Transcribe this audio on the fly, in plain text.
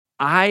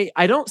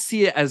I don't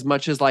see it as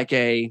much as like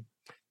this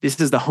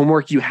is the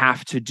homework you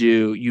have to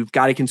do. You've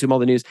got to consume all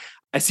the news.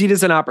 I see it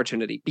as an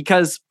opportunity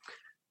because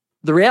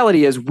the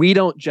reality is we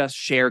don't just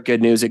share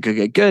good news at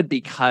Good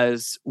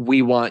because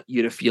we want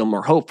you to feel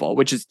more hopeful,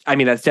 which is,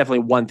 that's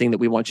definitely one thing that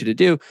we want you to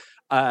do.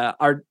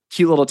 Our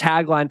cute little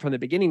tagline from the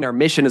beginning, our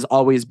mission has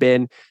always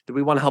been that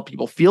we want to help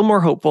people feel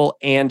more hopeful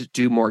and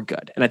do more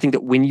good. And I think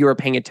that when you are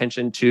paying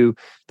attention to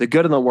the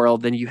good in the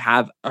world, then you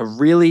have a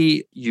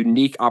really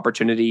unique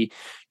opportunity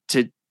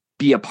to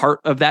be a part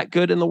of that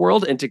good in the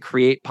world and to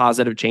create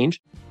positive change.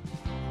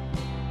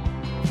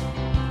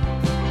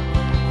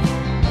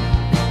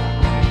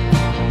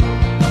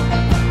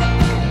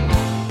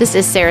 This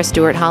is Sarah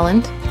Stewart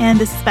Holland. And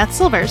this is Beth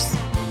Silvers.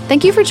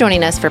 Thank you for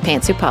joining us for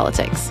Pantsuit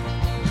Politics.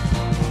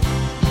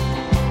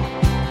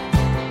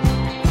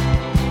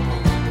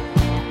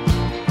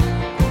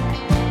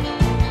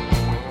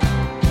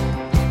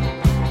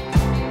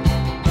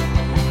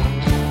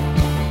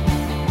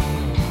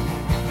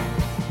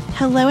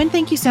 Hello, and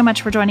thank you so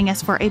much for joining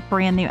us for a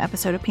brand new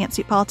episode of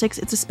Pantsuit Politics.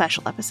 It's a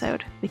special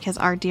episode because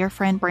our dear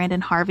friend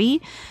Brandon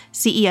Harvey,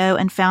 CEO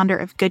and founder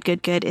of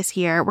Good is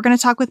here. We're going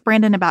to talk with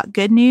Brandon about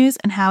good news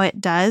and how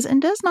it does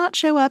and does not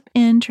show up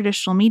in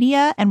traditional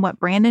media and what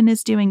Brandon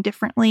is doing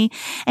differently.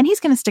 And he's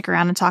going to stick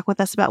around and talk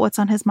with us about what's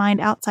on his mind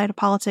outside of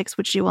politics,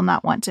 which you will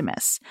not want to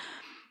miss.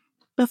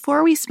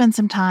 Before we spend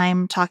some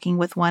time talking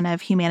with one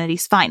of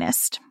humanity's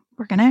finest,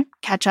 we're going to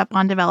catch up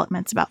on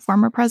developments about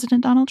former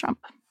President Donald Trump.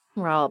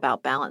 We're all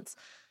about balance.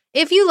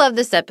 If you love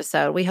this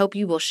episode, we hope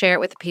you will share it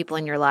with the people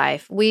in your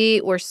life.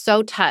 We were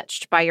so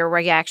touched by your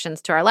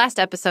reactions to our last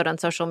episode on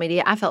social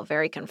media. I felt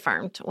very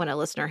confirmed when a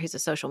listener who's a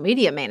social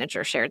media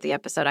manager shared the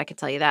episode. I can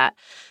tell you that.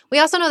 We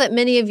also know that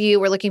many of you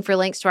were looking for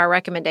links to our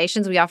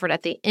recommendations we offered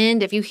at the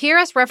end. If you hear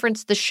us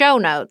reference the show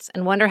notes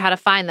and wonder how to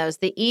find those,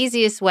 the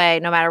easiest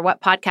way, no matter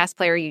what podcast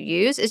player you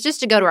use, is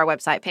just to go to our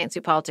website,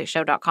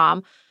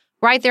 pantsuitpoliticsshow.com.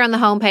 Right there on the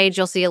homepage,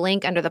 you'll see a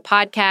link under the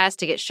podcast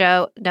to get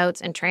show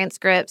notes and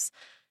transcripts.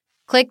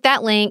 Click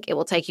that link. It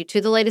will take you to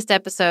the latest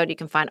episode. You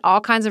can find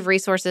all kinds of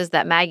resources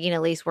that Maggie and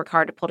Elise work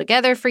hard to pull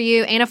together for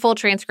you and a full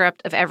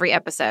transcript of every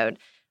episode.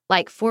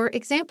 Like, for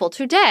example,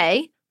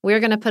 today,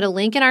 we're going to put a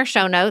link in our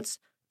show notes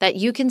that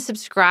you can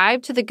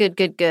subscribe to the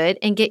Good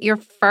and get your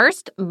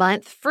first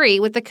month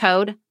free with the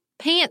code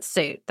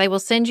PANTSUIT. They will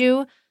send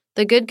you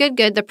the Good,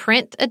 the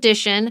print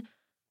edition,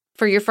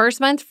 for your first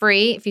month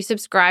free. If you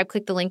subscribe,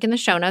 click the link in the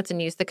show notes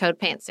and use the code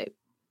PANTSUIT.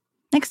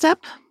 Next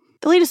up,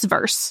 the latest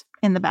verse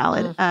in the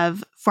ballad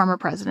of former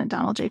President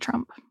Donald J.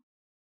 Trump.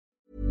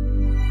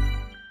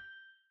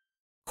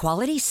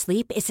 Quality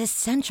sleep is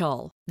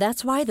essential.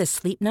 That's why the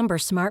Sleep Number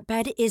Smart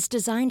Bed is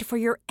designed for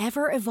your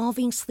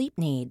ever-evolving sleep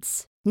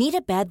needs. Need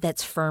a bed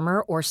that's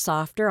firmer or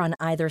softer on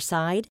either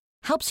side?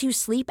 Helps you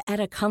sleep at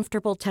a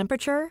comfortable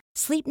temperature?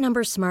 Sleep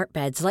Number Smart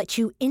Beds let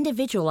you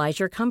individualize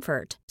your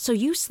comfort so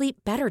you sleep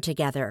better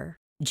together.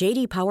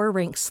 J.D. Power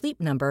ranks Sleep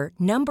Number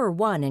number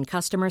 1 in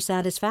customer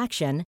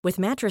satisfaction with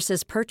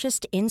mattresses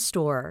purchased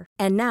in-store.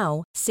 And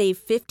now, save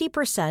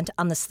 50%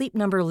 on the Sleep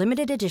Number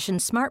Limited Edition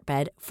Smart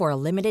Bed for a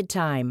limited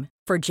time.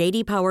 For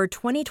J.D. Power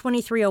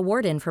 2023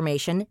 award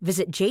information,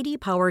 visit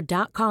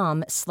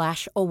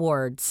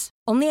jdpower.com/awards.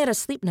 Only at a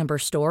Sleep Number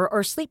store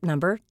or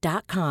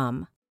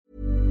sleepnumber.com.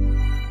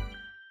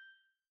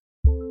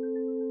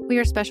 We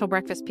are special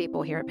breakfast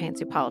people here at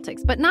Pantsuit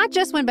Politics, but not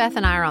just when Beth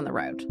and I are on the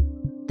road.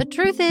 The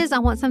truth is, I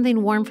want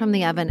something warm from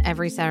the oven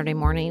every Saturday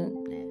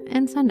morning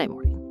and Sunday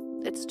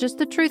morning. It's just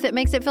the truth. It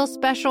makes it feel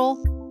special,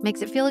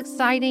 makes it feel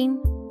exciting.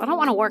 I don't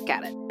want to work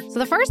at it. So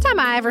the first time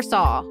I ever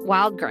saw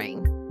Wild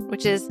Grain,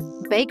 which is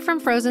bake from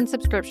frozen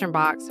subscription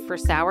box for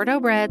sourdough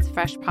breads,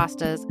 fresh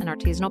pastas, and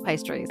artisanal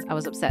pastries, I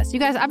was obsessed. You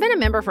guys, I've been a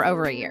member for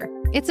over a year.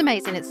 It's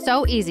amazing. It's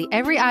so easy.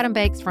 Every item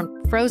bakes from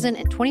frozen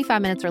in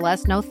 25 minutes or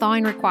less, no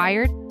thawing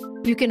required.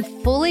 You can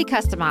fully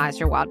customize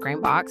your Wild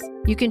Grain box.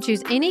 You can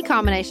choose any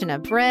combination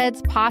of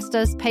breads,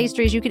 pastas,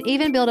 pastries. You can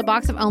even build a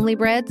box of only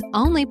breads,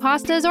 only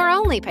pastas, or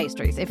only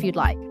pastries if you'd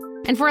like.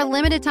 And for a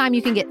limited time,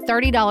 you can get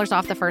 $30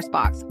 off the first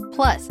box,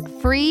 plus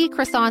free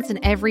croissants in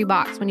every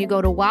box when you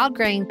go to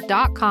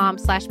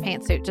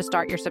wildgrain.com/pantsuit to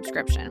start your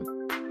subscription.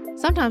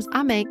 Sometimes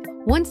I make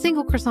one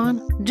single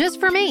croissant just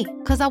for me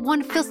because I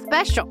want to feel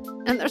special,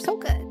 and they're so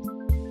good.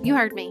 You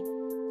heard me.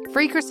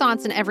 Free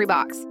croissants in every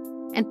box.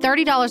 And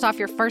 $30 off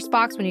your first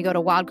box when you go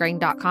to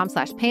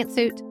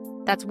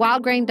wildgrain.com/pantsuit. That's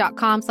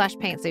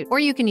wildgrain.com/pantsuit. Or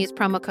you can use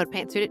promo code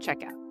pantsuit at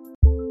checkout.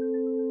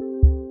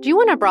 Do you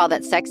want a bra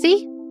that's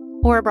sexy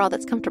or a bra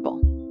that's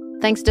comfortable?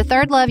 Thanks to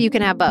Third Love, you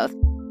can have both.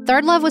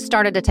 Third Love was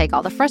started to take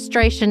all the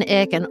frustration,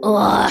 ick, and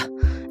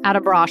out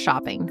of bra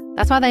shopping.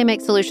 That's why they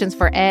make solutions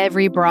for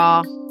every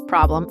bra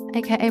problem,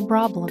 aka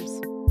problems.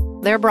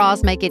 Their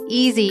bras make it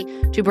easy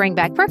to bring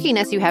back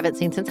perkiness you haven't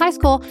seen since high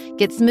school,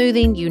 get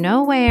smoothing you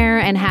know where,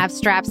 and have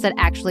straps that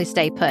actually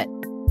stay put.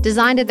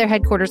 Designed at their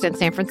headquarters in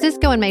San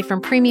Francisco and made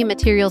from premium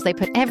materials, they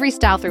put every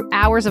style through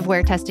hours of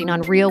wear testing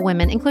on real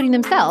women, including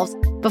themselves,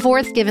 before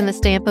it's given the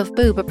stamp of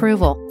boob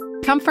approval.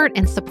 Comfort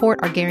and support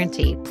are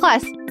guaranteed.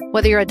 Plus,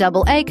 whether you're a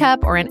double A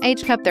cup or an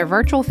H cup, their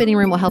virtual fitting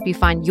room will help you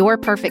find your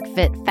perfect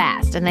fit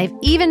fast. And they've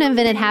even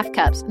invented half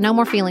cups. No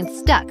more feeling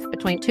stuck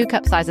between 2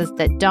 cup sizes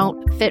that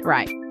don't fit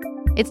right.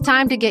 It's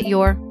time to get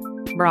your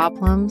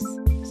problems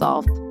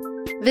solved.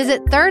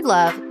 Visit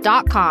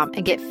thirdlove.com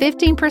and get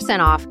 15%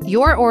 off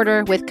your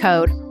order with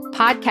code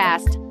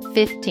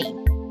podcast15.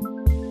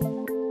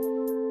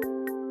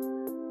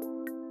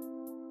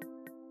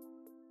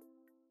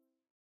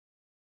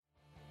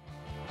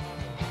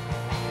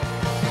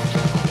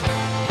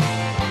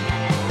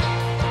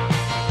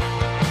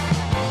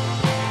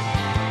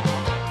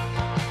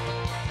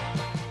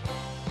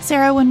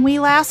 Sarah, when we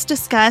last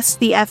discussed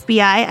the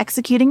FBI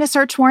executing a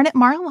search warrant at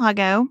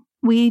Mar-a-Lago,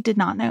 we did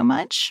not know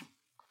much.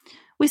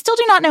 We still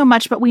do not know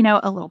much, but we know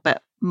a little bit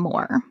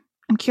more.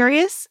 I'm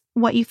curious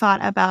what you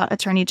thought about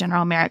Attorney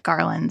General Merrick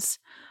Garland's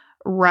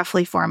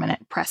roughly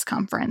 4-minute press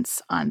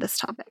conference on this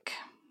topic.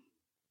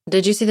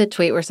 Did you see the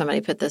tweet where somebody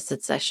put the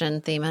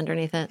Succession theme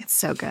underneath it? It's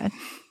so good.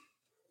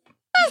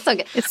 That's so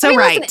good. It's so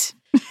right. Listen,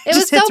 it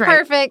was so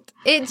perfect.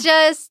 It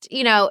just,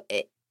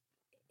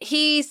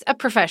 he's a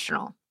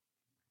professional.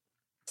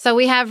 So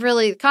we have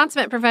really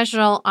consummate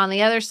professional on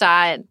the other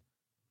side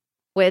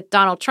with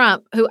Donald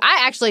Trump, who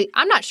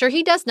I'm not sure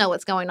he does know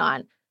what's going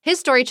on. His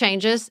story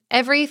changes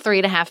every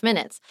 3.5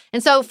 minutes.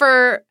 And so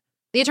for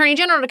the Attorney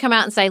General to come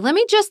out and say, let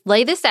me just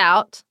lay this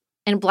out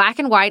in black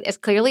and white as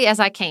clearly as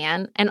I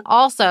can, and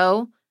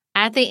also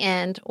at the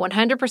end,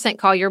 100%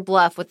 call your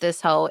bluff with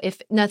this whole,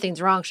 if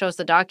nothing's wrong, show us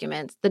the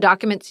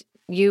documents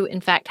you, in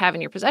fact, have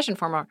in your possession,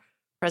 former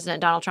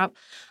President Donald Trump,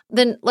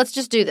 then let's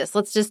just do this.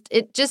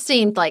 It just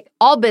seemed like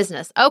all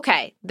business.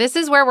 Okay, this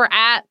is where we're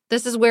at.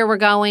 This is where we're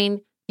going.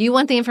 You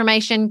want the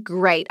information?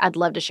 Great. I'd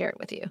love to share it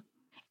with you.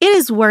 It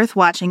is worth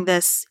watching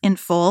this in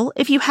full.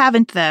 If you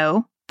haven't,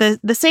 though,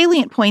 the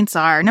salient points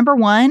are, number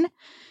one,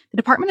 the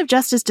Department of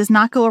Justice does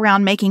not go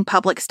around making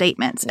public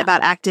statements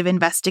about active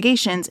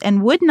investigations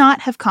and would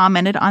not have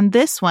commented on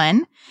this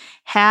one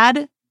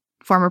had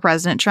former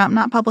President Trump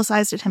not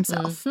publicized it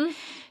himself. Mm-hmm.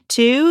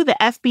 2, the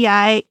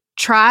FBI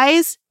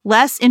tries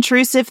less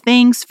intrusive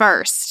things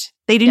first.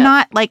 They do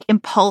not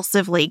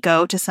impulsively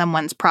go to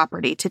someone's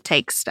property to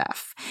take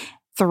stuff.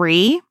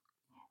 3,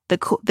 the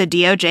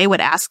DOJ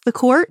would ask the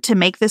court to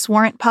make this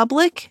warrant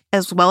public,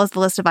 as well as the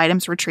list of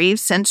items retrieved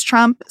since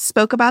Trump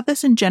spoke about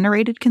this and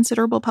generated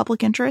considerable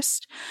public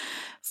interest.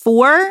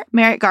 4,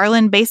 Merrick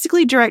Garland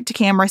basically direct to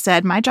camera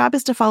said, my job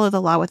is to follow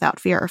the law without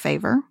fear or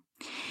favor.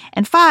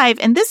 And 5,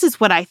 and this is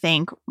what I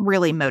think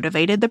really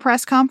motivated the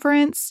press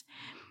conference,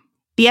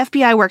 the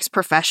FBI works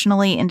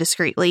professionally and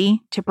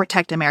discreetly to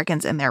protect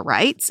Americans and their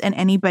rights, and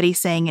anybody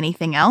saying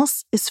anything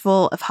else is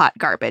full of hot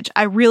garbage.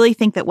 I really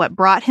think that what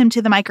brought him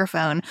to the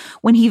microphone,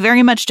 when he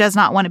very much does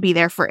not want to be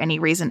there for any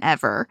reason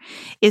ever,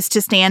 is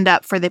to stand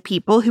up for the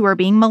people who are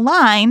being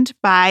maligned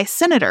by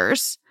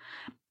senators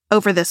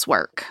over this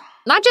work.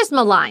 Not just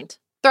maligned,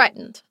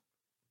 threatened.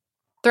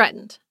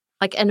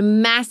 Like a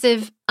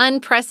massive,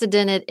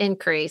 unprecedented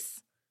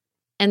increase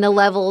in the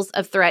levels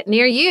of threat.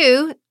 Near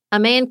you, a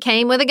man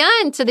came with a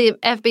gun to the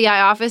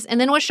FBI office and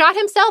then was shot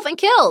himself and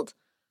killed.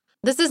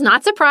 This is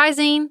not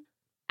surprising.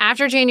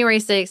 After January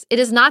 6th, it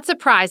is not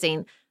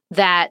surprising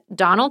that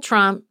Donald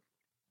Trump,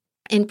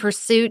 in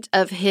pursuit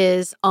of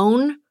his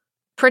own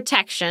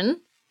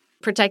protection,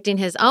 protecting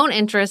his own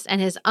interests and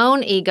his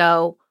own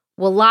ego,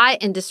 will lie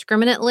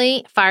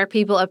indiscriminately, fire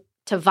people up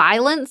to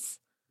violence.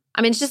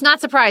 I mean, it's just not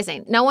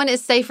surprising. No one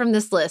is safe from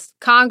this list.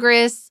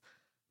 Congress,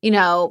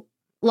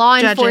 law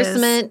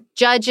enforcement,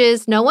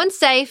 judges, no one's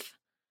safe.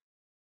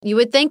 You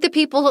would think the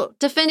people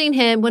defending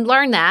him would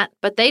learn that,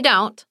 but they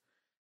don't.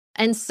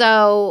 And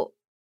so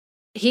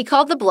he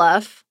called the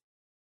bluff.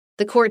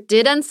 The court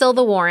did unseal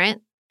the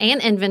warrant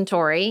and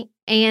inventory.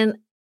 And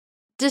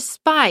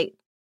despite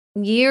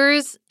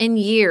years and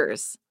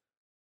years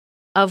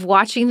of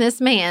watching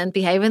this man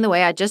behave in the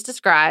way I just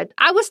described,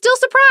 I was still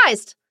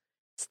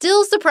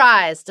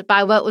surprised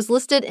by what was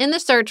listed in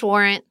the search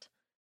warrant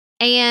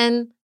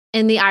and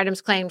in the items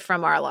claimed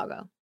from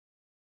Mar-a-Lago.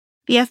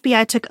 The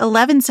FBI took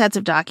 11 sets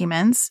of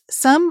documents,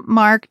 some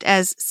marked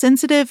as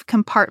sensitive,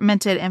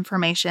 compartmented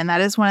information.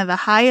 That is one of the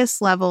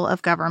highest level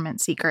of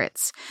government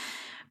secrets.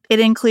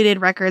 It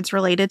included records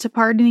related to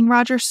pardoning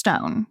Roger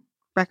Stone,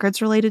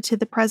 records related to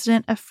the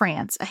president of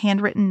France, a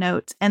handwritten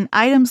note, and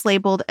items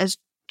labeled as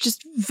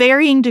just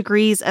varying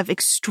degrees of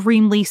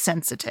extremely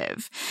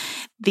sensitive.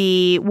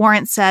 The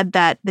warrant said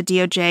that the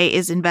DOJ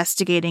is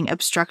investigating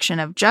obstruction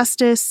of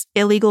justice,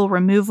 illegal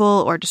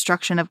removal or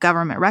destruction of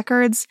government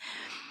records,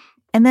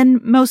 and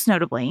then, most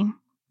notably,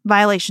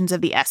 violations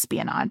of the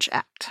Espionage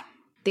Act.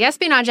 The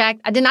Espionage Act,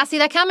 I did not see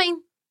that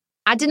coming.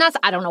 I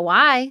don't know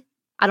why.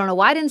 I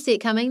didn't see it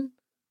coming.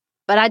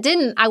 But I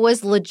didn't. I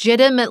was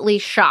legitimately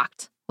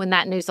shocked when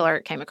that news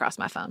alert came across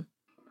my phone.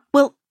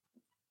 Well,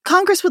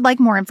 Congress would like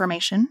more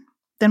information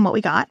than what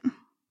we got.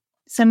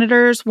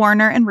 Senators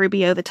Warner and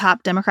Rubio, the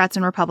top Democrats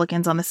and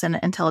Republicans on the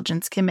Senate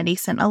Intelligence Committee,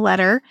 sent a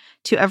letter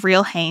to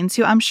Avril Haines,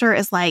 who I'm sure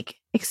is like,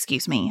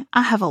 excuse me,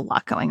 I have a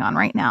lot going on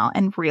right now.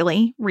 And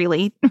really,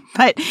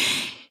 but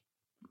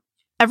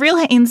Avril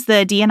Haines,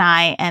 the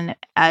DNI, and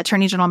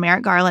Attorney General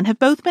Merrick Garland have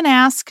both been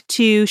asked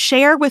to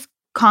share with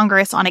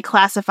Congress on a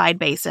classified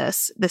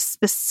basis the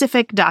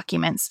specific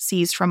documents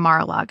seized from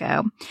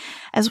Mar-a-Lago,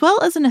 as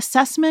well as an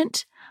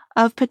assessment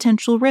of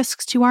potential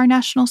risks to our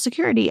national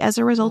security as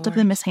a result of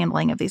the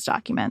mishandling of these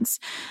documents.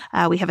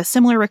 We have a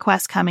similar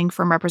request coming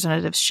from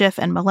Representatives Schiff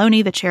and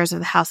Maloney, the chairs of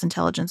the House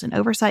Intelligence and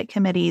Oversight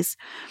Committees.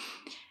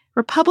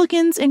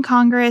 Republicans in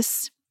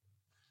Congress,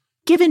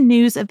 given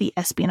news of the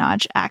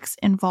Espionage Act's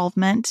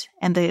involvement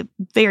and the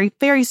very,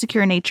 very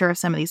secure nature of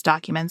some of these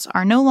documents,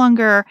 are no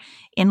longer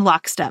in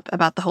lockstep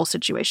about the whole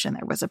situation.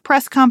 There was a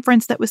press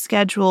conference that was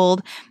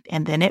scheduled,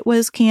 and then it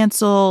was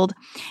canceled.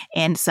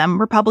 And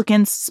some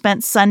Republicans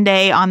spent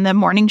Sunday on the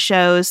morning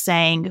shows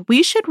saying,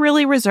 we should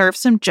really reserve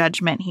some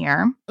judgment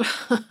here,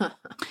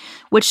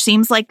 which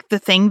seems like the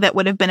thing that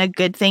would have been a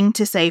good thing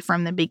to say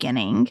from the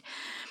beginning.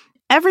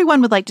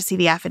 Everyone would like to see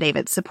the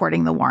affidavit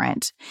supporting the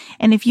warrant.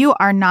 And if you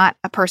are not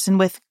a person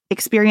with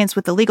experience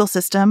with the legal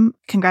system,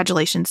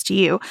 congratulations to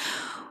you.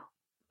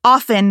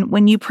 Often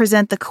when you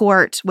present the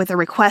court with a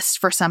request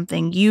for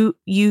something,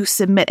 you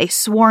submit a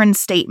sworn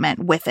statement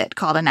with it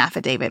called an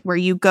affidavit, where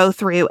you go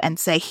through and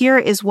say, here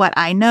is what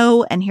I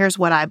know and here's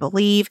what I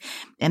believe,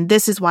 and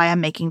this is why I'm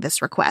making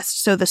this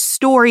request. So the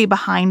story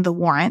behind the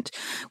warrant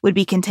would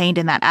be contained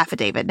in that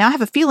affidavit. Now, I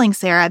have a feeling,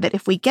 Sarah, that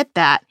if we get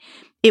that,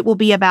 it will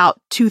be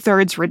about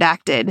 2/3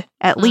 redacted,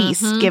 at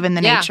least, given the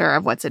nature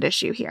of what's at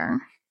issue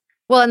here.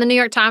 Well, and the New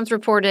York Times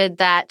reported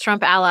that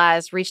Trump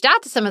allies reached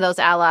out to some of those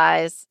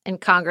allies in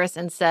Congress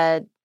and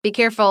said, be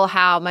careful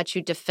how much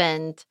you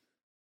defend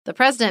the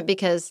president,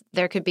 because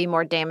there could be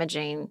more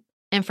damaging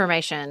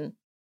information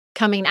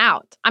coming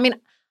out. I mean,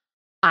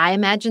 I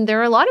imagine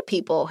there are a lot of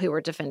people who were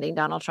defending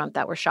Donald Trump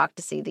that were shocked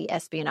to see the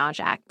Espionage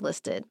Act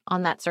listed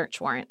on that search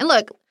warrant. And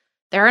look,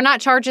 there are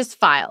not charges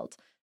filed.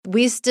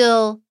 We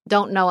still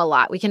don't know a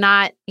lot. We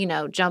cannot,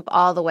 jump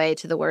all the way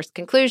to the worst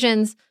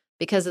conclusions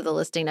because of the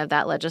listing of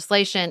that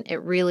legislation.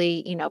 It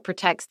really,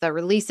 protects the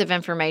release of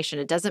information.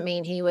 It doesn't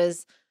mean he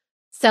was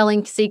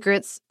selling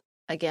secrets.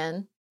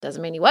 Again,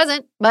 doesn't mean he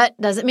wasn't, but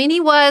doesn't mean he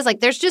was.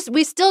 Like,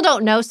 we still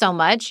don't know so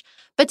much.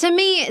 But to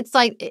me, it's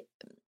like,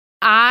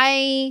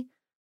 I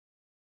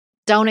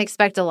don't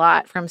expect a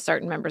lot from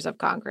certain members of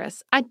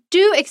Congress. I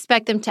do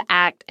expect them to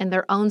act in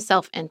their own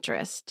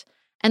self-interest.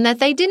 And that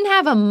they didn't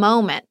have a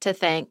moment to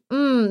think,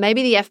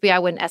 maybe the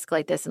FBI wouldn't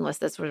escalate this unless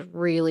this was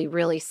really,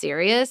 really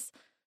serious.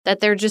 That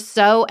they're just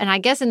so, and I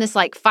guess in this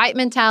fight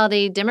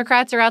mentality,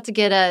 Democrats are out to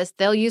get us.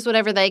 They'll use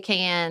whatever they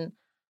can.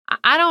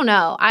 I don't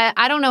know.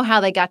 I don't know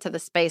how they got to the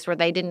space where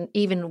they didn't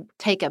even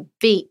take a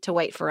beat to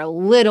wait for a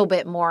little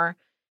bit more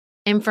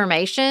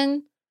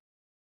information.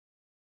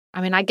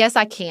 I mean, I guess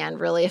I can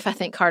really, if I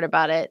think hard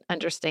about it,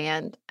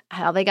 understand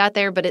how they got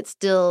there, but it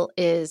still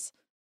is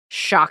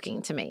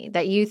shocking to me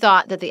that you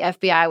thought that the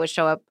FBI would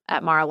show up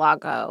at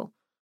Mar-a-Lago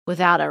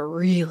without a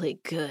really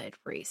good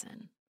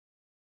reason.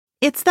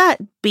 It's that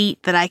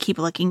beat that I keep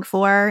looking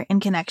for in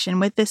connection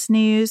with this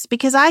news,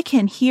 because I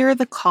can hear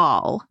the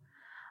call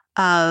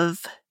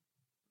of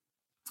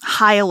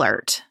high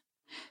alert.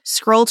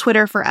 Scroll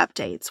Twitter for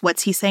updates.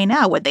 What's he say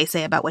now? What'd they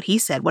say about what he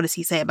said? What does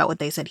he say about what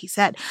they said he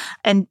said?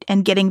 And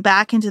getting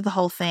back into the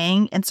whole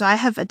thing. And so I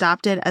have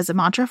adopted as a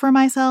mantra for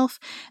myself,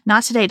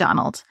 not today,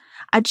 Donald.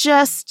 I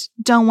just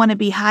don't want to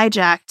be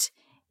hijacked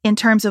in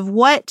terms of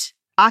what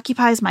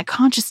occupies my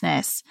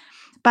consciousness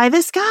by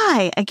this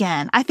guy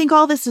again. I think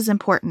all this is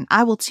important.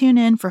 I will tune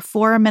in for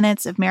 4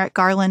 minutes of Merrick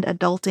Garland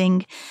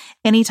adulting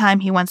anytime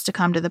he wants to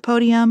come to the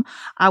podium.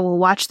 I will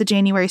watch the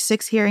January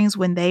 6 hearings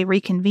when they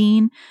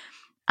reconvene.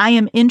 I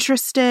am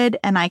interested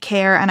and I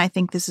care, and I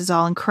think this is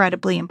all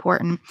incredibly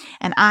important,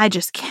 and I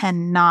just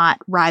cannot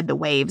ride the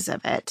waves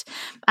of it.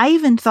 I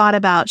even thought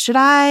about, should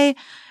I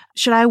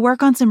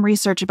work on some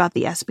research about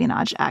the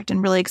Espionage Act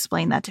and really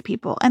explain that to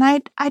people? And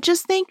I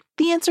just think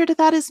the answer to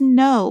that is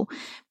no,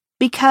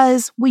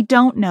 because we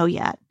don't know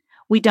yet.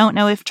 We don't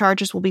know if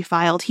charges will be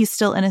filed. He's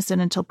still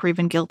innocent until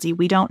proven guilty.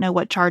 We don't know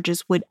what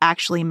charges would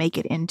actually make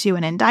it into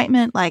an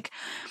indictment.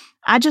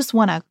 I just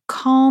want to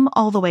calm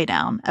all the way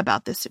down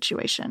about this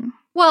situation.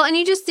 Well, and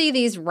you just see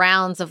these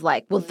rounds of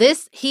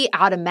he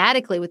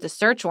automatically with the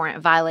search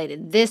warrant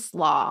violated this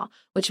law,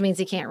 which means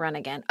he can't run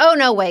again. Oh,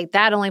 no, wait,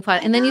 that only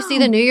applies. And then you see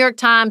the New York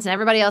Times and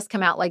everybody else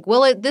come out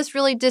will this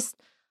really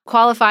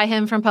disqualify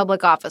him from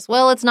public office?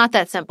 Well, it's not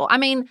that simple. I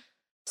mean,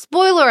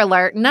 spoiler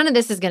alert, none of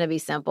this is going to be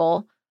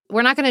simple.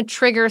 We're not going to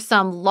trigger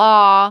some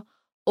law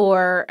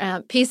or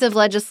piece of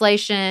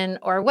legislation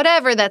or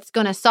whatever that's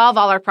going to solve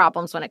all our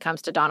problems when it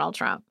comes to Donald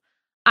Trump.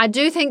 I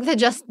do think that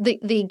just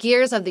the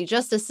gears of the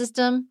justice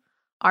system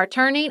are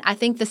turning. I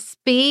think the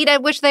speed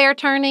at which they are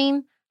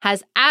turning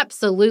has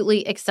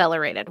absolutely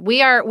accelerated.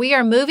 We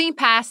are moving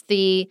past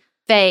the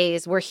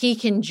phase where he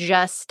can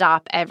just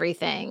stop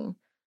everything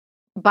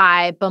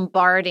by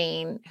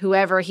bombarding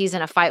whoever he's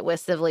in a fight with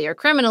civilly or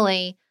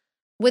criminally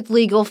with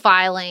legal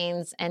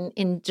filings and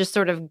in just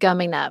sort of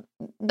gumming up.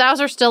 Those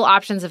are still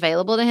options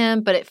available to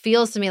him, but it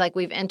feels to me like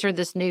we've entered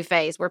this new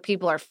phase where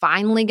people are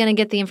finally going to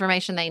get the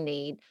information they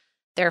need.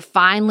 They're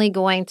finally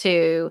going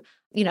to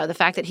the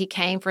fact that he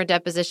came for a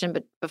deposition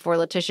before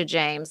Letitia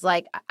James.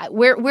 Like,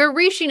 we're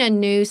reaching a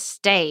new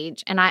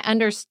stage, and I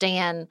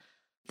understand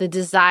the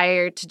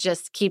desire to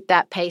just keep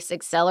that pace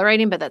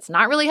accelerating, but that's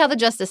not really how the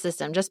justice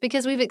system. Just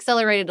because we've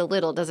accelerated a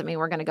little doesn't mean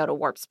we're going to go to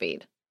warp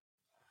speed.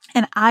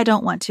 And I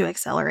don't want to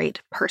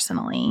accelerate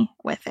personally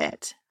with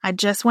it. I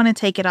just want to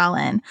take it all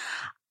in.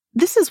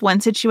 This is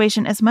one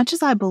situation, as much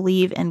as I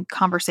believe in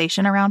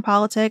conversation around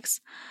politics,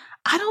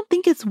 I don't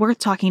think it's worth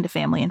talking to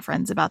family and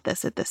friends about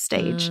this at this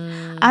stage.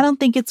 I don't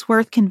think it's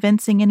worth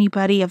convincing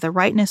anybody of the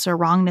rightness or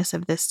wrongness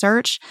of this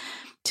search.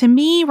 To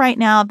me, right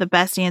now, the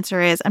best answer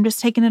is I'm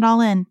just taking it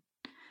all in.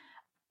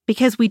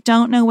 Because we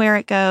don't know where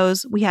it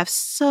goes. We have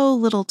so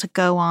little to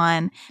go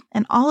on.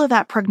 And all of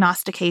that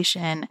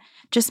prognostication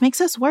just makes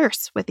us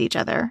worse with each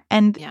other.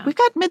 And we've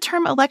got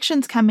midterm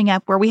elections coming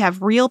up where we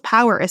have real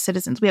power as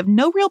citizens. We have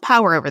no real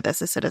power over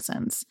this as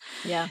citizens.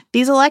 Yeah.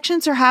 These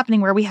elections are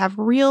happening where we have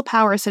real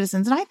power as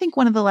citizens. And I think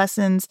one of the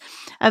lessons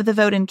of the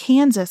vote in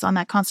Kansas on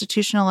that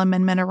constitutional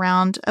amendment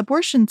around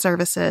abortion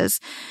services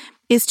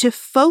is to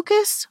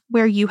focus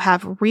where you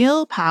have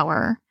real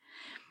power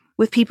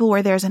with people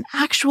where there's an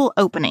actual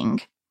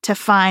opening to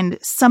find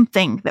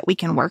something that we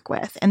can work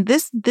with. And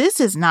this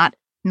is not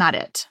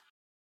it.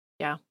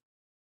 Yeah.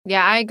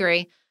 Yeah, I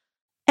agree.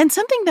 And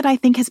something that I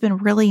think has been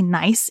really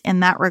nice in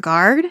that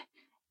regard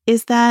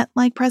is that,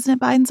 like, President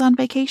Biden's on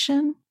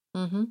vacation.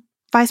 Mm-hmm.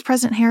 Vice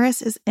President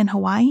Harris is in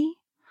Hawaii.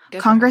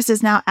 Good Congress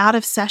is now out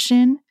of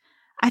session.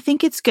 I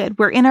think it's good.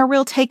 We're in a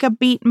real take a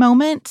beat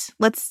moment.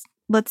 Let's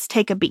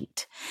take a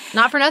beat.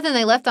 Not for nothing,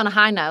 they left on a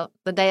high note.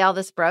 The day all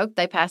this broke,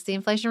 they passed the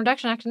Inflation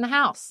Reduction Act in the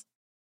House.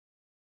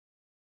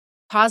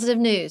 Positive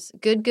news,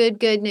 good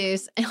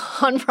news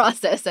on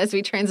process as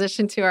we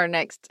transition to our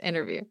next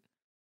interview.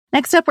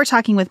 Next up, we're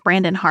talking with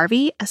Brandon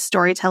Harvey, a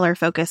storyteller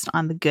focused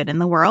on the good in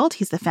the world.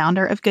 He's the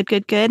founder of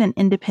Good, an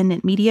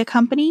independent media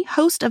company,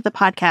 host of the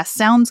podcast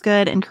Sounds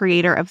Good, and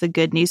creator of The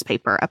Good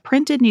Newspaper, a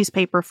printed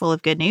newspaper full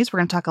of good news. We're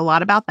going to talk a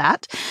lot about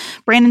that.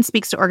 Brandon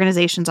speaks to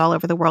organizations all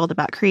over the world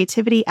about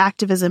creativity,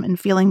 activism, and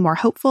feeling more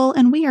hopeful,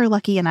 and we are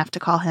lucky enough to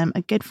call him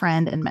a good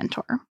friend and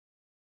mentor.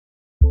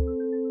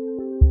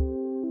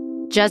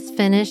 Just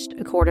finished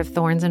A Court of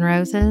Thorns and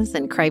Roses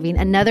and craving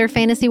another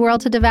fantasy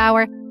world to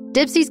devour?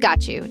 Dipsy's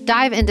got you.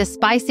 Dive into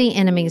spicy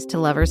enemies to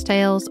lovers'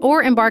 tales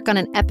or embark on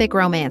an epic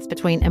romance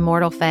between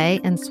immortal fae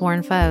and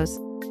sworn foes.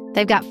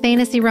 They've got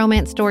fantasy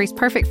romance stories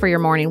perfect for your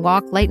morning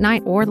walk, late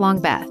night, or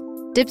long bath.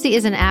 Dipsy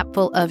is an app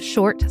full of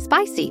short,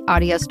 spicy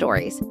audio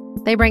stories.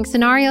 They bring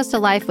scenarios to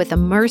life with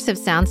immersive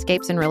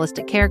soundscapes and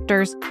realistic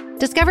characters.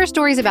 Discover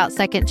stories about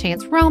second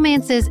chance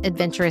romances,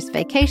 adventurous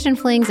vacation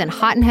flings, and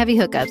hot and heavy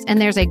hookups. And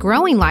there's a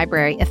growing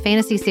library of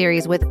fantasy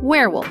series with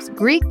werewolves,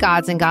 Greek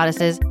gods and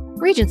goddesses,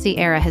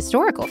 Regency-era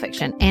historical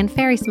fiction, and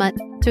fairy smut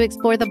to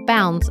explore the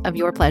bounds of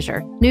your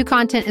pleasure. New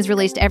content is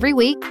released every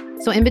week,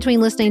 so in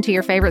between listening to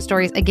your favorite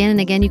stories again and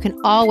again, you can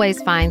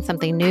always find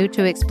something new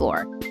to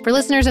explore. For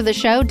listeners of the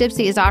show,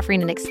 Dipsy is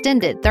offering an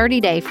extended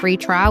 30-day free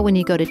trial when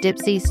you go to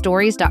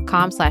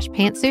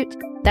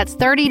dipsystories.com/pantsuit. That's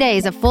 30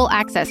 days of full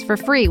access for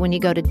free when you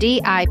go to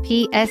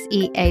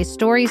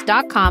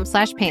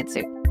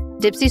dipseastories.com/pantsuit.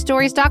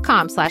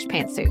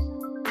 dipsystories.com/pantsuit.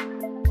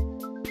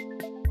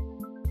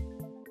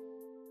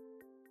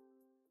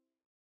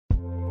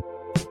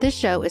 This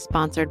show is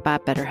sponsored by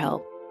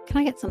BetterHelp. Can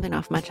I get something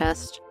off my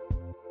chest?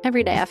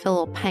 Every day I feel a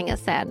little pang of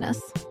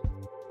sadness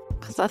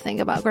because I think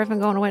about Griffin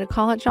going away to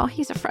college. Y'all,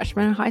 he's a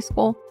freshman in high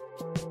school.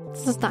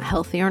 This is not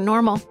healthy or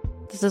normal.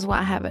 This is why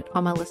I have it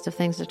on my list of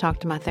things to talk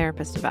to my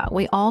therapist about.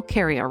 We all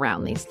carry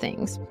around these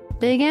things,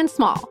 big and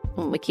small.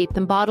 When we keep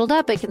them bottled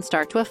up, it can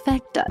start to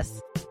affect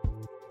us.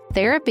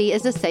 Therapy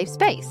is a safe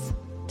space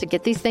to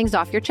get these things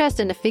off your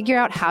chest and to figure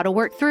out how to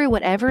work through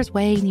whatever's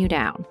weighing you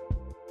down.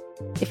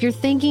 If you're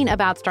thinking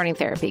about starting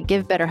therapy,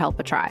 give BetterHelp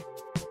a try.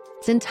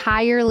 It's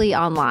entirely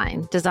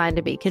online, designed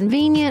to be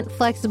convenient,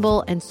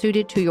 flexible, and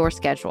suited to your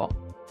schedule.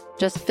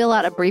 Just fill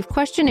out a brief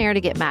questionnaire to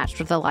get matched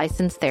with a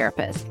licensed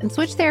therapist and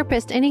switch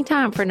therapists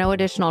anytime for no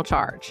additional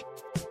charge.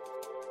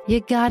 You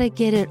gotta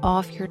get it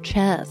off your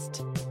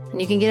chest. And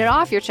you can get it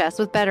off your chest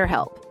with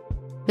BetterHelp.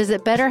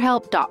 Visit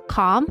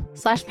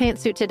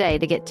betterhelp.com/pantsuit today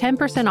to get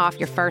 10% off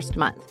your first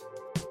month.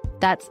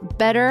 That's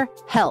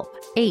BetterHelp,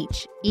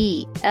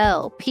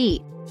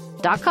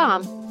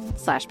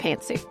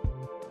 HELP.com/pantsuit.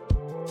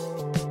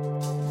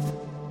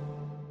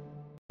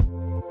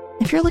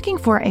 If you're looking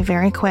for a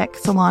very quick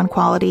salon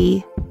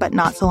quality, but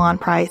not salon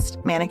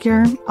priced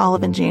manicure,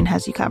 Olive & June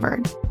has you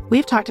covered.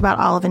 We've talked about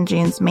Olive &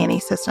 June's Mani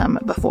system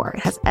before.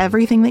 It has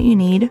everything that you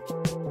need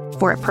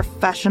for a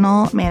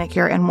professional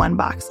manicure in one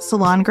box.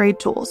 Salon grade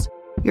tools,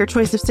 your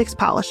choice of 6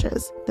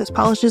 polishes. Those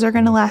polishes are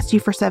going to last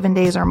you for 7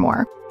 days or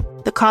more.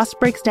 The cost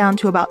breaks down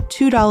to about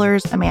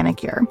 $2 a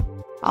manicure.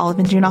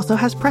 Olive & June also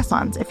has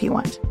press-ons if you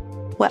want.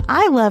 What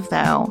I love,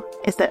 though,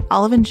 is that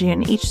Olive &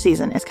 June each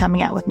season is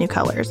coming out with new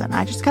colors, and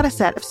I just got a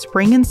set of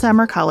spring and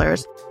summer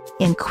colors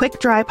in quick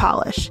dry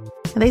polish.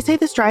 And they say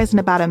this dries in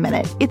about a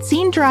minute. It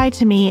seemed dry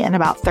to me in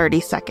about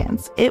 30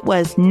 seconds. It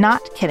was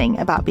not kidding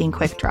about being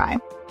quick dry.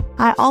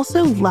 I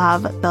also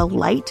love the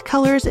light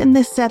colors in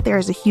this set. There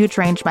is a huge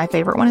range. My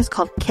favorite one is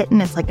called Kitten.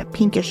 It's like a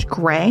pinkish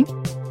gray.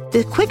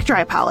 The quick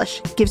dry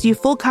polish gives you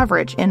full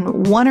coverage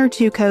in 1 or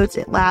 2 coats.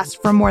 It lasts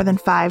for more than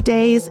 5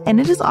 days, and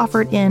it is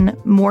offered in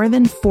more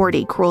than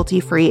 40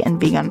 cruelty-free and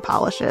vegan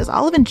polishes.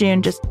 Olive &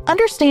 June just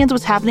understands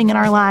what's happening in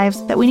our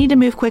lives, that we need to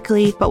move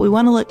quickly, but we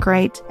want to look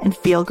great and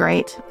feel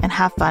great and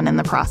have fun in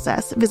the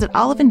process. Visit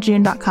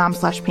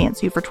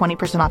oliveandjune.com/pantsuit for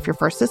 20% off your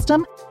first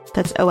system.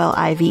 That's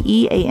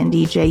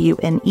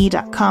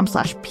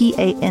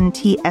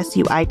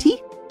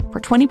oliveandjune.com/PANTSUIT for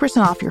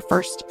 20% off your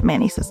first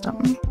Manny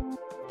system.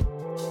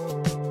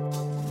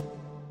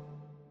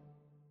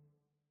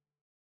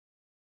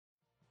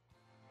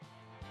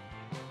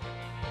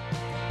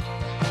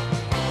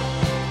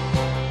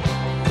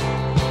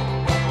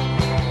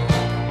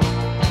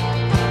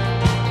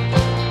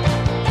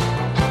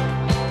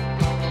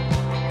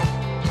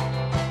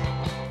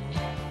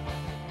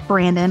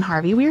 Brandon,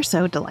 Harvey, we are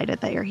so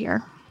delighted that you're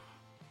here.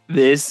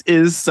 This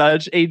is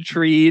such a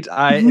treat.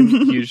 I am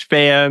huge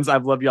fans.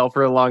 I've loved y'all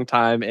for a long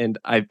time, and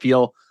I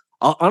feel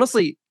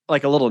honestly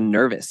like a little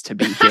nervous to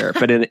be here,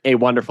 but in a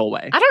wonderful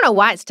way. I don't know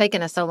why it's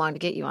taken us so long to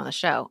get you on the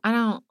show.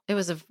 It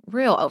was a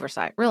real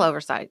oversight.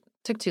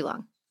 Took too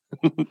long.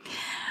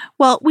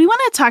 Well, we want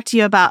to talk to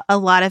you about a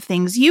lot of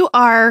things. You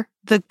are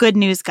the good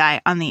news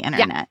guy on the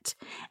internet.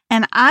 Yeah.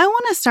 And I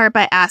want to start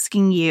by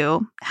asking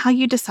you how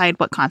you decide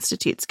what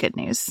constitutes good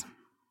news.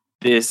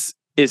 This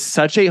is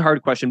such a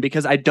hard question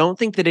because I don't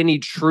think that any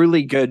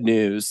truly good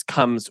news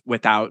comes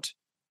without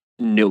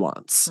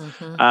nuance.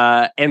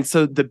 Mm-hmm. And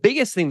so the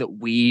biggest thing that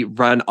we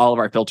run all of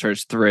our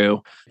filters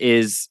through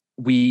is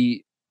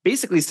we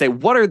basically say,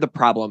 what are the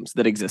problems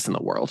that exist in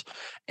the world?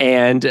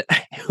 And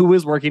who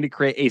is working to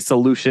create a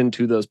solution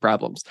to those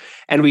problems?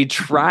 And we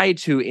try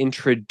to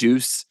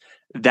introduce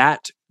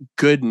that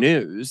good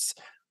news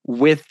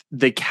with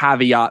the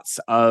caveats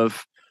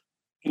of,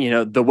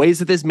 the ways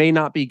that this may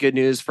not be good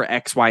news for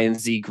X, Y, and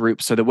Z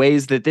groups, or the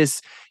ways that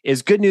this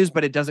is good news,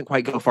 but it doesn't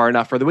quite go far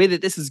enough, or the way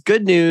that this is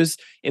good news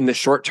in the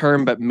short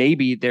term, but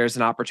maybe there's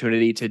an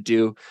opportunity to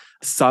do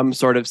some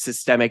sort of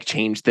systemic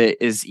change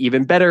that is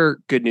even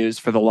better good news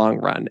for the long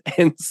run.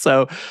 And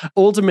so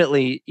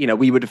ultimately,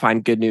 we would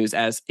define good news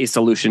as a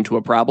solution to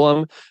a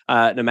problem,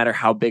 no matter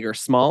how big or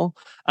small.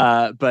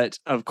 But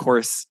of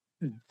course,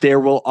 there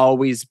will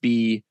always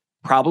be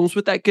problems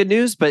with that good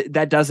news, but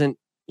that doesn't,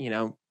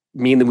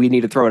 mean that we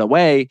need to throw it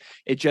away.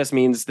 It just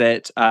means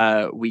that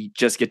we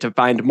just get to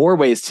find more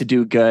ways to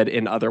do good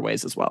in other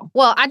ways as well.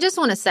 Well, I just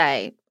want to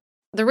say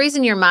the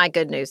reason you're my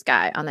good news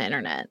guy on the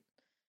internet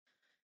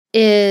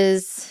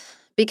is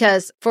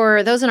because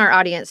for those in our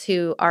audience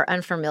who are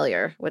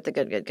unfamiliar with the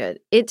good,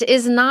 it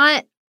is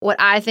not what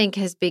I think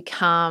has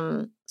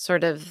become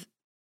sort of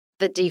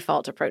the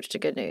default approach to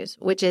good news,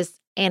 which is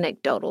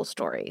anecdotal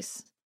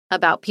stories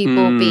about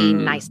people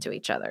being nice to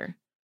each other,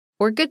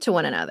 or good to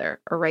one another,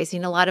 or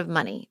raising a lot of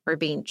money, or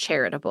being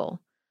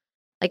charitable.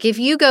 Like if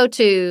you go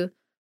to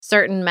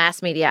certain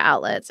mass media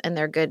outlets and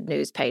their good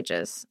news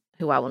pages,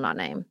 who I will not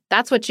name,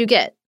 that's what you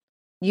get.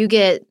 You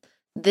get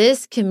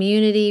this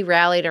community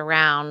rallied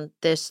around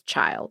this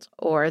child,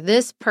 or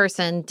this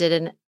person did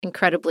an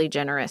incredibly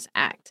generous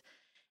act.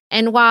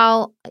 And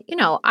while,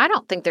 I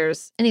don't think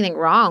there's anything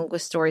wrong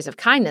with stories of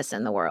kindness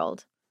in the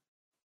world,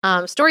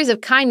 stories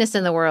of kindness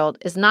in the world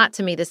is not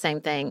to me the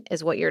same thing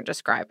as what you're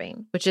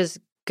describing, which is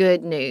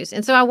good news.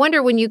 And so I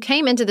wonder, when you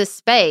came into this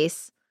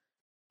space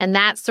and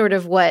that's sort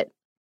of what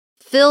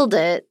filled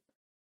it,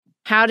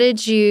 how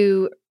did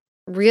you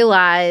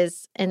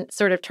realize and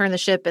sort of turn the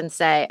ship and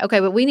say, okay,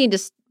 but we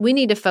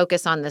need to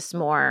focus on this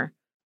more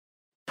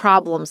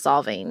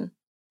problem-solving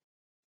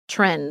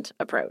trend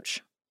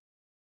approach?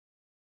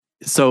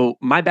 So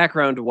my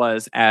background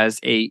was as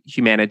a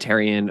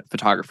humanitarian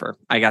photographer.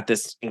 I got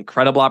this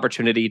incredible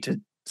opportunity to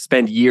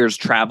spend years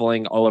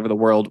traveling all over the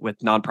world with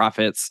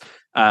nonprofits,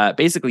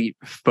 basically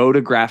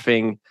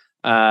photographing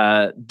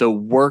the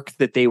work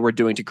that they were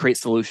doing to create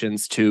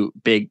solutions to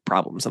big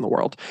problems in the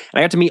world. And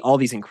I got to meet all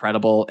these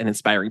incredible and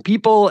inspiring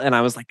people. And I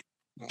was like,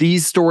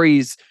 these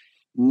stories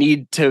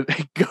need to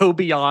go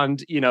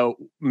beyond,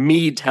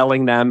 me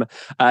telling them.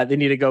 They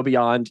need to go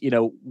beyond,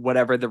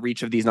 whatever the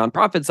reach of these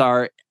nonprofits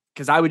are.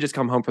 Because I would just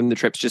come home from the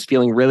trips just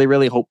feeling really,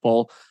 really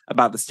hopeful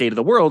about the state of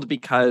the world,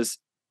 because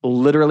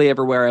literally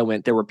everywhere I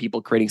went, there were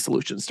people creating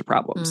solutions to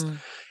problems.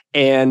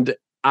 And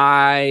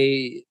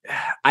I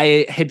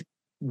had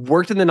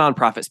worked in the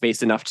nonprofit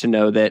space enough to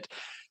know that,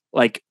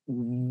 like,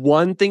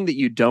 one thing that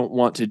you don't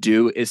want to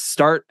do is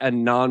start a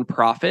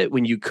nonprofit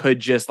when you could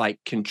just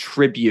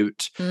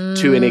contribute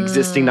to an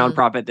existing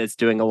nonprofit that's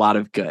doing a lot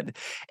of good.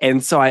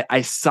 And so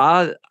I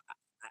saw,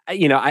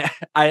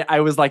 I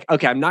was like,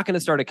 okay, I'm not going to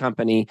start a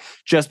company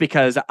just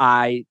because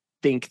I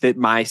think that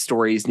my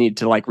stories need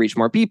to reach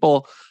more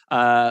people.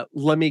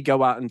 Let me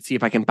go out and see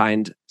if I can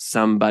find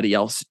somebody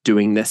else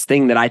doing this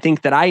thing that I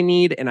think that I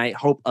need and I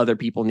hope other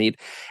people need.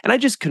 And I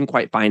just couldn't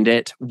quite find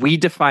it. We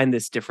define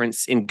this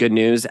difference in good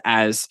news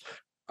as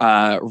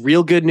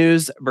real good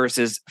news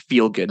versus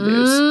feel good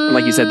news. And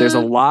like you said, there's a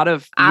lot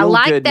of feel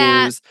good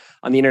news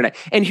on the internet.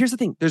 And here's the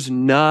thing, there's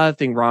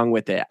nothing wrong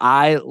with it.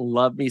 I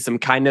love me some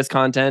kindness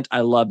content.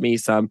 I love me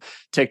some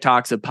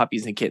TikToks of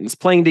puppies and kittens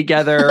playing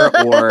together,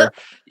 or,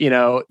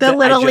 the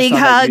Little League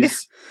hug.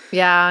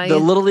 The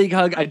Little League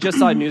hug. I just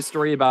saw a news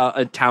story about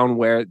a town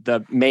where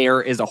the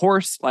mayor is a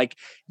horse. Like,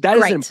 that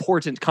is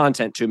important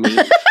content to me.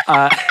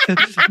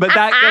 But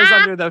that goes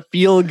under the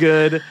feel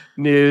good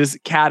news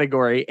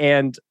category.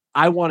 And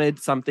I wanted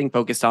something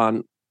focused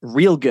on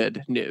real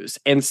good news.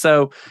 And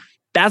so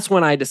that's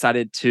when I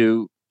decided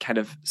to kind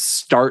of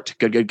start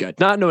Good, Good, Good,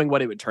 not knowing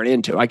what it would turn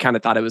into. I kind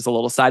of thought it was a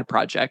little side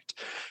project.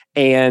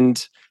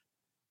 And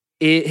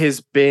it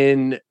has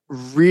been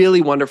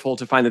really wonderful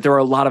to find that there are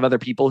a lot of other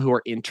people who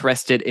are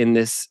interested in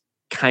this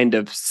kind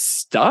of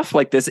stuff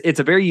like this. It's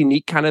a very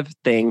unique kind of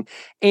thing.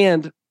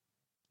 And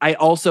I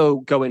also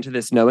go into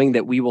this knowing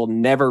that we will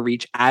never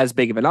reach as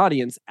big of an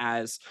audience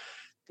as,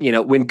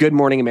 when Good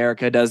Morning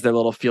America does their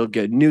little feel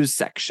good news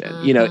section.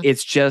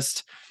 It's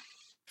just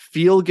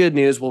feel good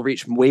news will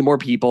reach way more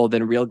people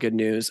than real good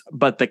news.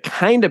 But the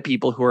kind of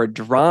people who are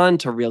drawn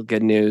to real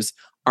good news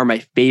are my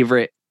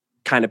favorite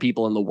kind of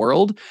people in the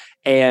world.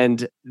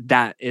 And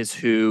that is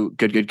who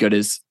Good, Good, Good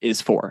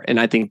is for. And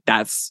I think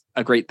that's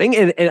a great thing.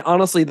 And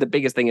honestly, the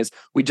biggest thing is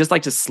we just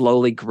like to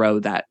slowly grow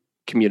that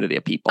community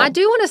of people. I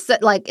do want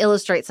to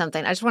illustrate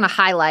something. I just want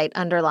to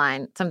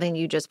underline something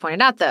you just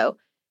pointed out, though.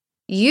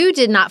 You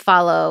did not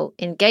follow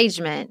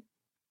engagement.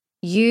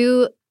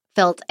 You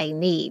felt a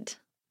need.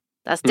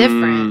 That's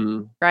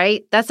different,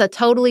 right? That's a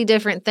totally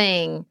different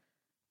thing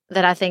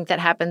that I think that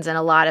happens in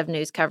a lot of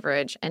news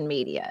coverage and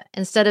media.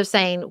 Instead of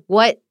saying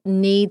what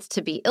needs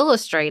to be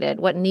illustrated,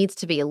 what needs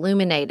to be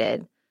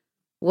illuminated,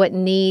 what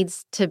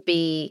needs to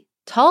be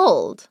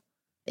told,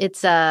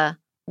 it's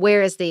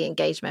where is the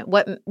engagement?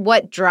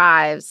 What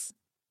drives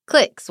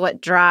clicks?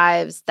 What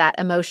drives that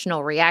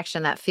emotional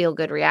reaction, that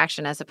feel-good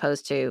reaction, as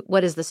opposed to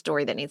what is the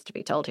story that needs to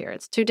be told here?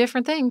 It's two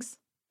different things.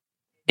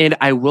 And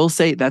I will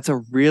say that's a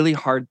really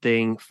hard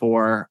thing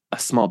for a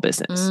small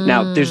business.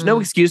 Now, there's no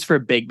excuse for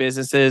big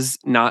businesses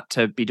not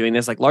to be doing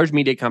this. Like, large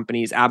media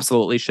companies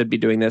absolutely should be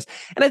doing this.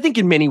 And I think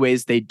in many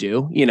ways they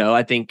do.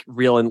 I think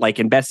real and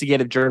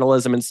investigative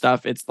journalism and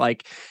stuff, it's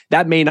like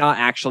that may not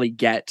actually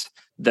get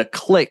the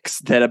clicks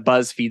that a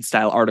BuzzFeed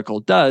style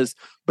article does,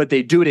 but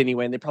they do it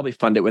anyway, and they probably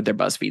fund it with their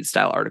BuzzFeed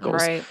style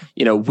articles. Right.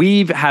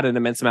 We've had an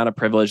immense amount of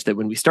privilege that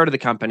when we started the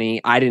company,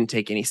 I didn't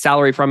take any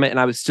salary from it, and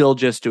I was still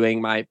just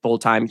doing my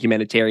full-time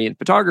humanitarian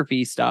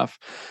photography stuff.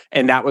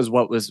 And that was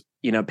what was,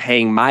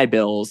 paying my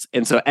bills.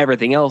 And so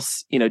everything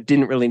else,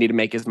 didn't really need to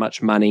make as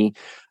much money.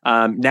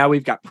 Now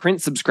we've got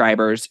print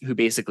subscribers who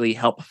basically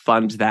help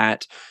fund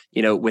that,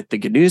 with the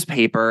good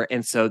newspaper.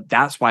 And so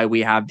that's why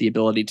we have the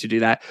ability to do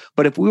that.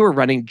 But if we were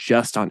running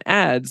just on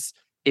ads,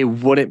 it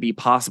wouldn't be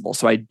possible.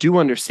 So I do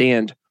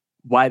understand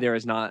why there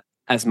is not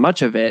as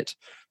much of it.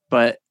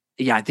 But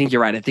yeah, I think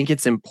you're right. I think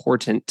it's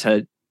important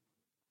to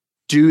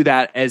do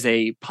that as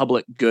a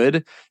public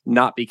good,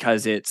 not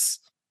because it's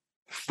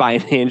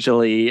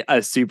financially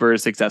a super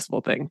successful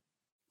thing.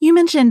 You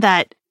mentioned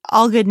that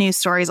all good news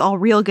stories, all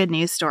real good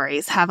news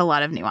stories, have a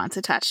lot of nuance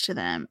attached to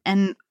them.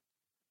 And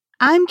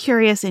I'm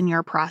curious in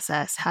your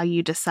process how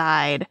you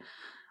decide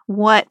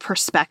what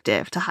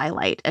perspective to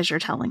highlight as you're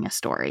telling a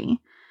story.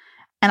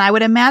 And I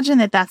would imagine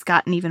that that's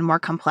gotten even more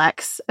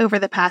complex over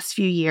the past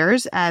few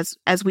years as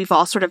we've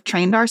all sort of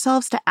trained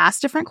ourselves to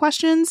ask different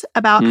questions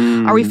about,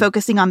 are we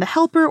focusing on the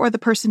helper or the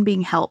person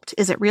being helped?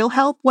 Is it real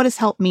help? What does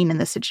help mean in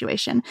this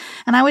situation?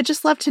 And I would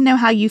just love to know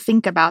how you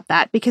think about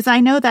that, because I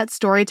know that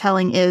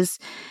storytelling is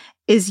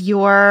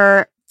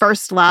your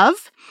first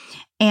love.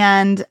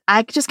 And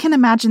I just can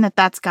imagine that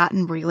that's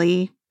gotten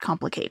really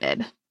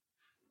complicated.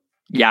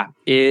 Yeah,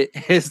 it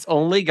has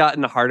only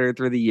gotten harder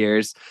through the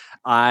years.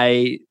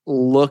 I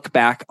look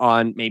back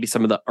on maybe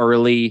some of the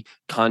early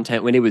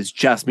content when it was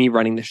just me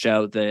running the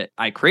show that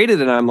I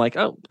created, and I'm like,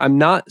 oh, I'm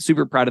not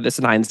super proud of this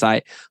in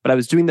hindsight, but I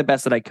was doing the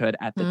best that I could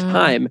at the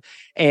time.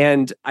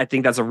 And I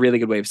think that's a really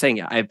good way of saying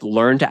it. I've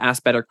learned to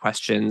ask better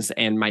questions,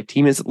 and my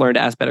team has learned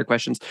to ask better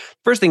questions.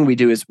 First thing we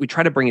do is we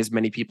try to bring as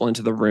many people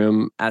into the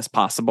room as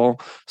possible.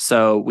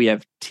 So we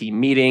have team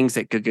meetings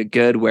at Good, Good,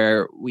 Good,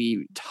 where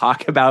we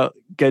talk about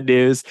good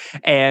news.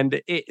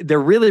 And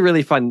they're really,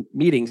 really fun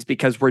meetings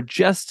because we're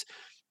just,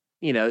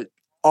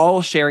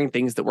 all sharing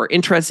things that we're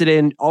interested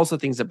in, also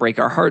things that break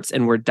our hearts,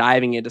 and we're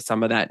diving into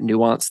some of that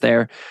nuance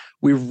there.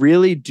 We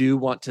really do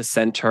want to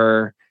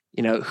center,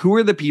 who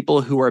are the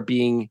people who are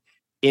being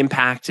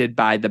impacted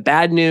by the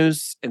bad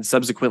news and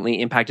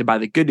subsequently impacted by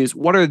the good news?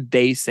 What are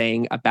they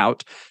saying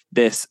about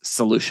this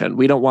solution?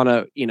 We don't want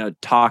to,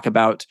 talk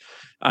about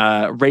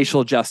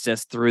racial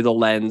justice through the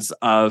lens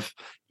of,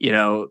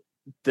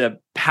 the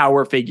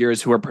power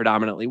figures who are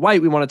predominantly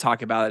white. We want to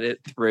talk about it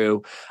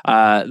through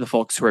the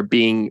folks who are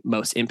being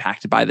most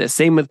impacted by this.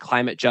 Same with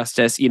climate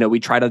justice. We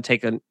try to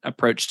take an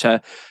approach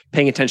to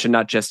paying attention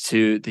not just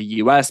to the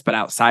US, but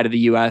outside of the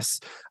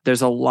US.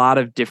 There's a lot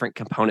of different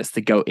components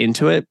that go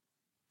into it.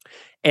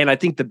 And I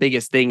think the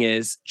biggest thing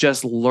is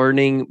just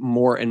learning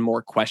more and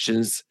more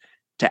questions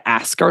to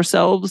ask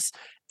ourselves.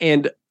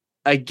 And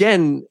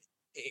again,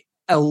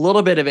 a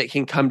little bit of it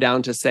can come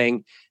down to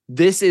saying,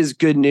 this is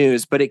good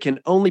news, but it can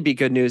only be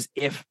good news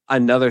if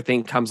another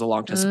thing comes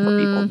along to support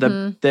people.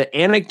 The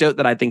anecdote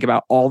that I think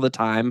about all the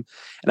time,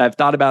 and I've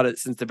thought about it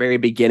since the very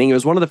beginning, it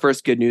was one of the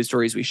first good news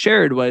stories we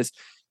shared was,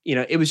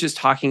 it was just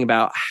talking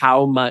about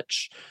how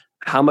much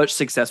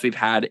success we've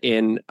had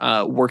in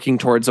working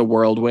towards a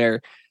world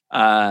where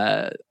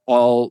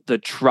all the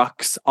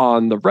trucks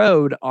on the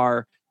road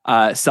are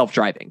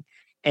self-driving.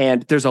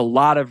 And there's a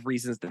lot of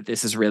reasons that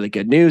this is really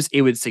good news.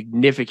 It would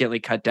significantly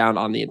cut down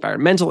on the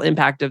environmental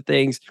impact of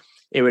things.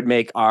 It would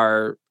make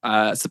our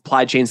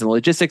supply chains and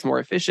logistics more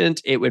efficient.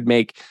 It would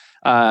make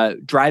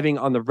driving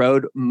on the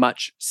road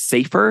much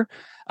safer.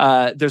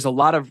 There's a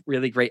lot of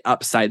really great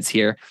upsides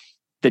here.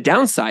 The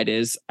downside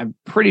is, I'm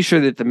pretty sure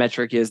that the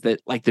metric is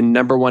that like the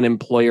number one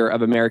employer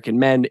of American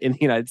men in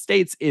the United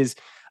States is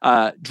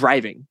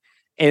driving.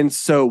 And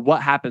so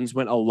what happens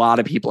when a lot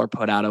of people are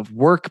put out of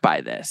work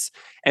by this?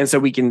 And so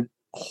we can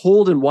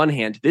hold in one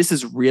hand, this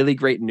is really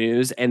great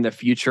news, and the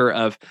future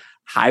of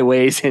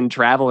highways and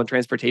travel and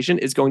transportation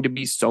is going to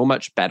be so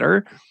much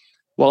better,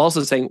 while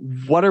also saying,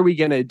 what are we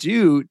going to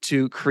do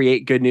to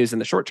create good news in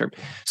the short term?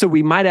 So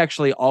we might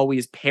actually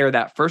always pair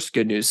that first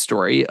good news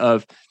story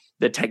of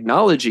the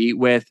technology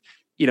with,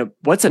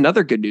 what's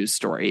another good news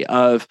story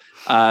of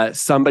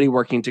somebody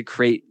working to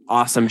create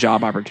awesome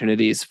job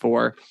opportunities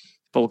for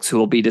folks who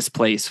will be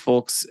displaced,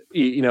 folks,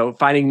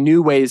 finding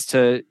new ways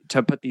to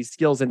put these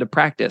skills into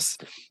practice.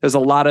 There's a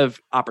lot of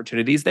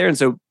opportunities there. And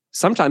so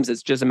sometimes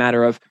it's just a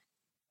matter of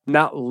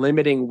not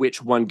limiting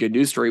which one good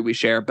news story we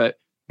share, but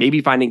maybe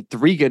finding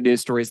 3 good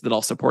news stories that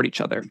all support each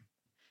other.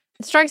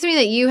 It strikes me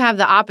that you have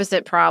the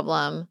opposite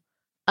problem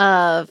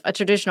of a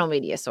traditional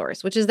media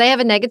source, which is they have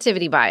a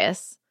negativity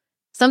bias.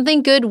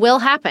 Something good will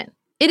happen.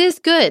 It is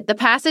good. The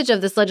passage of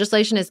this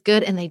legislation is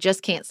good, and they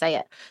just can't say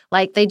it.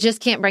 Like, they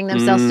just can't bring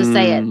themselves to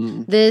say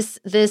it.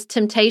 This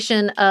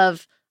temptation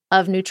of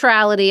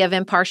neutrality, of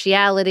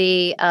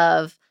impartiality,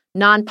 of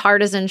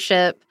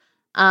nonpartisanship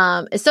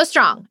is so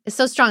strong. It's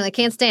so strong they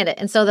can't stand it.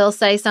 And so they'll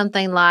say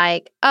something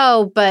like,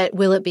 "Oh, but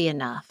will it be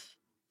enough?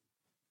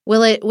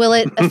 Will it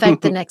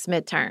affect the next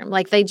midterm?"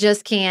 Like, they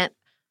just can't.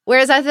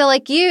 Whereas I feel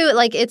like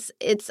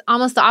it's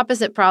almost the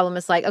opposite problem.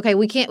 It's like, okay,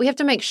 we have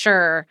to make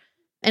sure,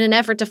 in an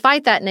effort to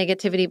fight that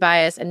negativity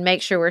bias and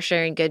make sure we're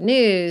sharing good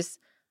news,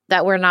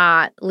 that we're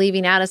not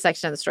leaving out a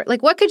section of the story.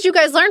 Like, what could you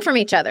guys learn from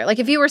each other? Like,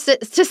 if you were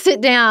to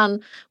sit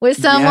down with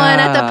someone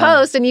at the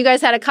Post and you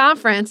guys had a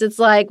conference, it's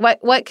like,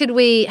 how could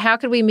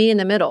we meet in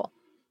the middle?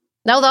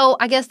 Although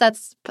I guess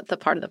that's the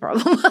part of the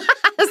problem,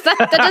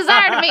 the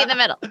desire to meet in the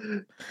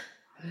middle.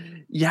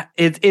 Yeah,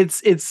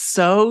 it's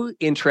so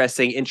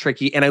interesting and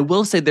tricky. And I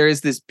will say there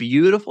is this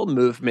beautiful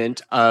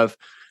movement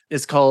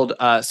it's called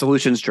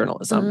solutions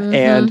journalism.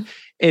 And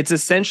it's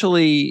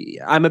essentially,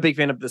 I'm a big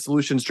fan of the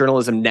Solutions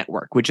Journalism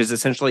Network, which is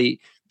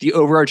essentially the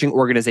overarching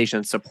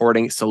organization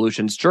supporting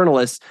solutions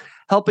journalists,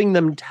 helping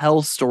them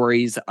tell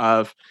stories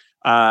of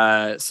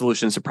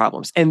solutions to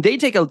problems. And they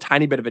take a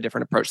tiny bit of a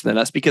different approach than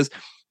us because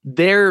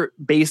their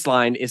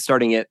baseline is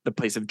starting at the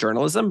place of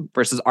journalism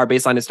versus our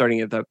baseline is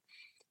starting at the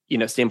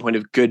standpoint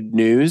of good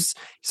news.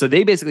 So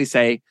they basically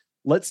say,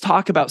 let's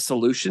talk about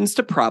solutions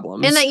to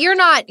problems. And that you're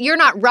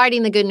not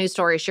writing the good news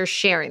stories, you're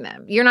sharing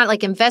them. You're not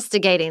like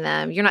investigating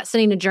them. You're not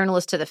sending a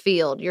journalist to the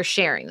field. You're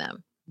sharing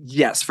them.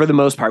 Yes, for the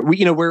most part.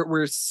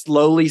 We're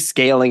slowly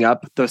scaling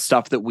up the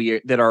stuff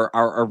that are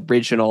our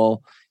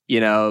original,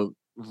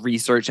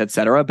 research, et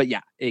cetera. But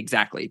yeah,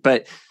 exactly.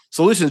 But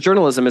solutions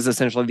journalism is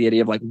essentially the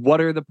idea of like, what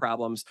are the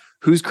problems?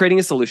 Who's creating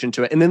a solution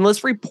to it? And then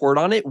let's report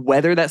on it,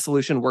 whether that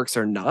solution works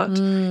or not.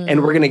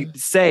 And we're going to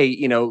say,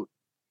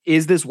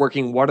 is this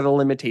working? What are the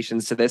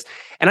limitations to this?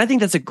 And I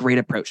think that's a great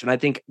approach. And I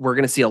think we're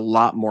going to see a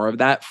lot more of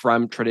that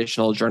from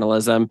traditional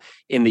journalism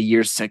in the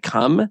years to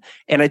come.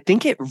 And I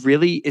think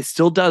it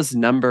still does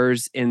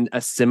numbers in a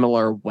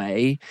similar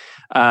way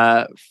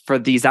for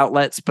these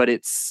outlets, but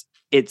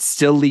it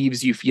still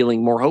leaves you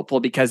feeling more hopeful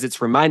because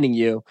it's reminding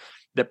you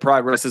that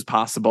progress is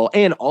possible.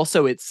 And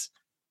also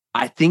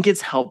I think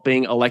it's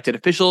helping elected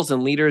officials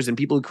and leaders and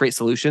people who create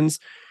solutions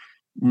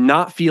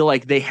not feel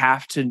like they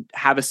have to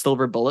have a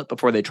silver bullet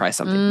before they try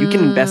something. You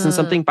can invest in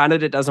something, find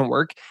out it doesn't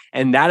work,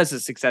 and that is a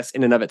success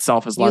in and of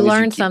itself as long as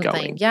you keep something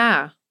going.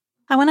 Yeah.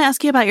 I want to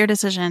ask you about your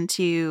decision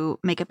to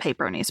make a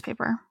paper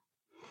newspaper.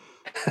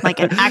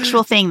 Like an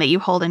actual thing that you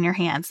hold in your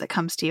hands that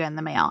comes to you in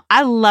the mail.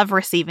 I love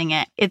receiving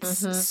it. It's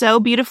so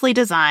beautifully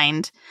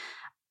designed.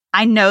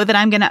 I know that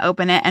I'm going to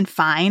open it and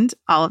find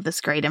all of this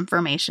great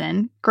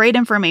information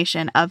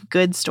of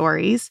good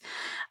stories.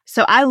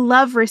 So I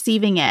love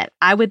receiving it.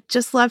 I would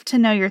just love to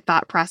know your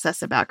thought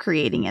process about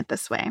creating it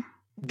this way.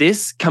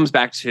 This comes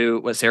back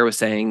to what Sarah was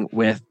saying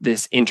with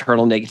this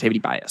internal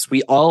negativity bias.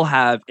 We all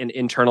have an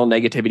internal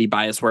negativity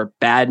bias where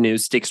bad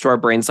news sticks to our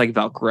brains like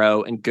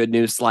Velcro and good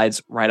news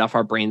slides right off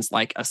our brains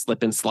like a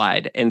slip and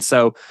slide. And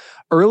so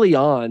early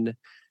on,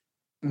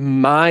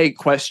 my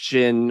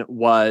question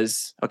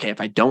was, okay,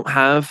 if I don't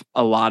have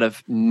a lot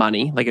of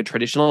money, like a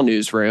traditional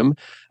newsroom,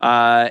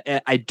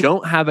 I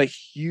don't have a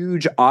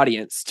huge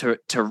audience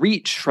to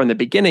reach from the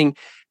beginning,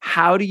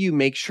 how do you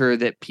make sure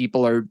that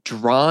people are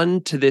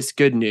drawn to this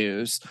good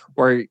news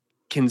or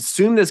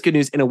consume this good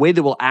news in a way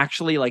that will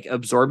actually like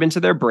absorb into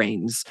their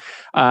brains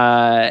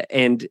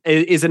and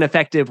is an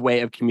effective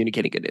way of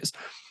communicating good news?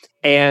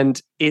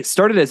 And it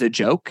started as a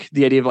joke,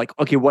 the idea of like,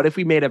 okay, what if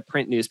we made a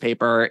print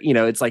newspaper? You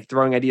know, it's like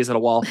throwing ideas at a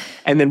wall.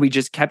 And then we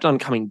just kept on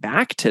coming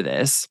back to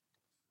this.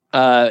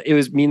 It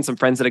was me and some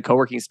friends at a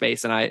co-working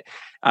space. And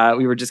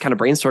we were just kind of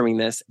brainstorming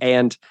this.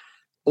 And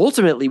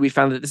ultimately, we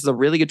found that this is a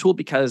really good tool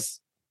because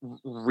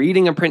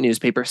reading a print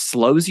newspaper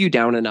slows you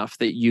down enough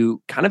that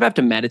you kind of have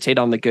to meditate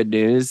on the good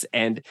news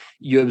and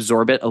you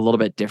absorb it a little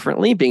bit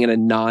differently, being in a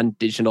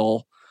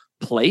non-digital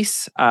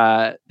place.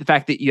 The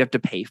fact that you have to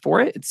pay for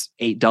it, it's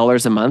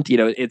 $8 a month. You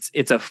know, it's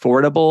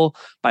affordable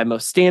by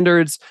most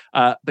standards,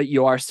 but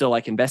you are still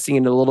like investing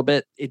in it a little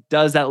bit. It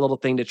does that little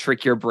thing to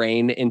trick your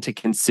brain into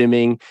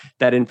consuming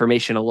that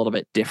information a little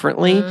bit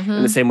differently,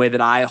 in the same way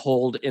that I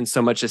hold in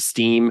so much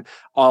esteem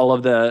all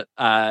of the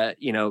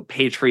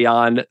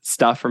Patreon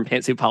stuff from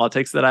Pantsuit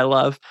Politics that I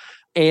love.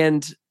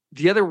 And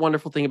the other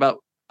wonderful thing about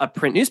a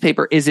print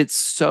newspaper is it's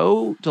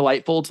so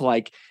delightful to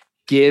like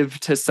give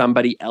to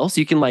somebody else.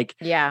 You can like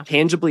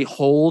tangibly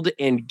hold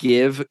and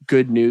give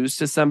good news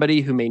to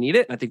somebody who may need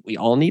it. I think we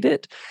all need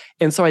it.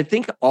 And so I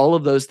think all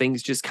of those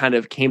things just kind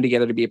of came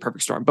together to be a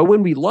perfect storm. But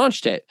when we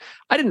launched it,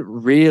 I didn't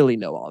really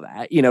know all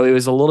that. You know, it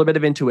was a little bit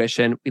of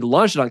intuition. We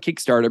launched it on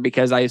Kickstarter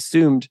because I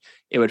assumed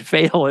it would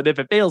fail. And if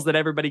it fails, then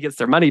everybody gets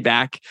their money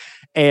back.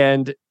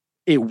 And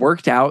it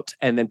worked out.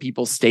 And then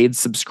people stayed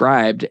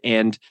subscribed.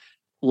 And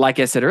like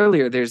I said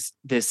earlier, there's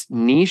this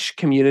niche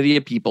community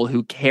of people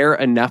who care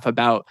enough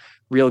about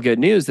real good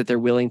news that they're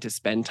willing to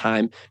spend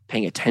time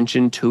paying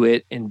attention to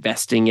it,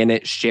 investing in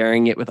it,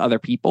 sharing it with other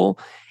people.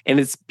 And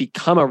it's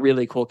become a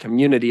really cool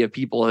community of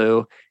people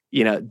who,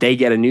 you know, they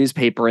get a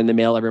newspaper in the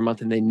mail every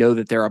month and they know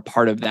that they're a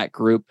part of that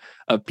group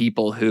of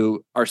people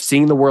who are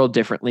seeing the world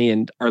differently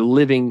and are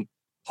living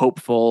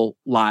hopeful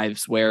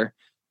lives where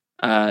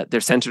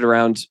they're centered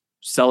around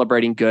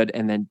celebrating good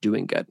and then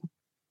doing good.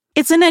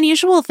 It's an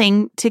unusual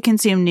thing to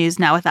consume news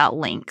now without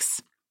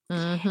links.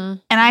 And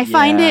I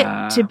find it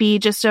to be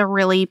just a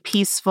really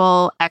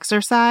peaceful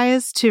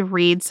exercise to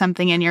read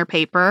something in your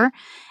paper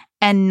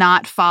and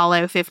not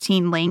follow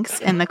 15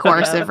 links in the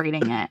course of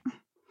reading it.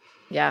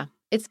 Yeah,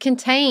 it's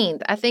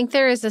contained. I think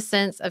there is a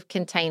sense of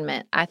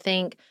containment. I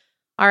think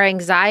our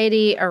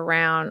anxiety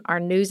around our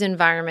news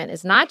environment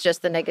is not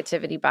just the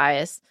negativity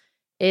bias.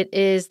 It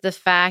is the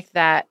fact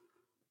that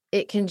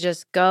it can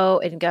just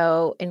go and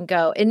go and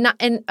go.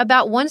 And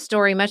about one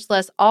story, much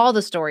less all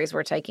the stories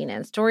we're taking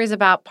in. Stories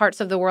about parts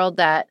of the world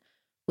that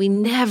we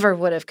never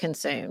would have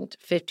consumed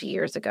 50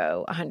 years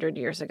ago, 100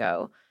 years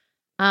ago.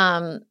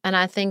 And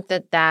I think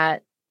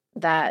that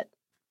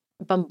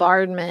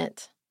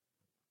bombardment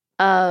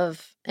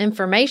of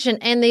information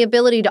and the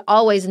ability to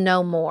always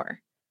know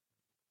more,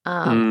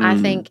 I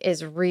think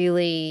is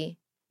really,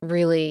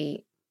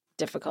 really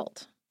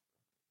difficult.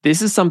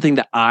 This is something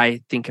that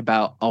I think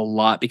about a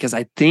lot because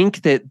I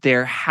think that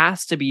there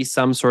has to be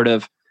some sort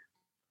of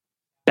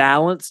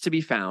balance to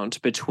be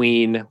found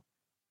between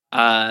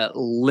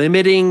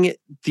limiting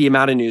the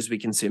amount of news we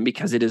consume,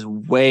 because it's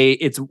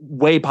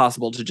way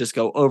possible to just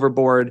go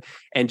overboard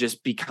and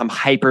just become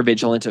hyper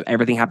vigilant of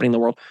everything happening in the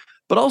world.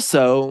 But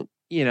also,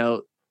 you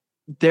know,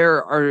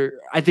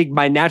 I think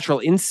my natural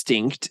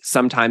instinct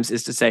sometimes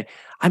is to say,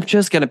 I'm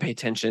just going to pay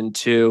attention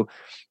to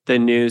the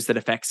news that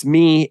affects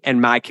me and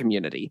my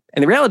community.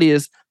 And the reality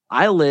is,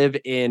 I live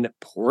in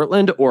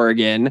Portland,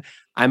 Oregon.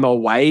 I'm a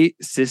white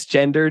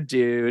cisgender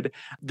dude.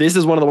 This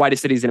is one of the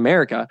whitest cities in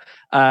America.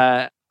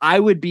 I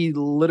would be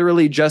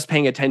literally just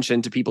paying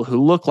attention to people who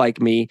look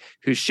like me,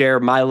 who share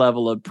my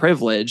level of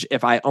privilege,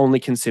 if I only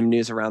consume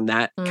news around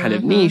that kind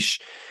of niche.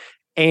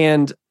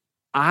 And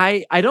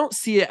I don't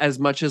see it as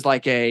much as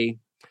like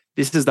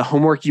this is the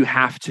homework you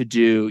have to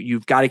do.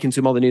 You've got to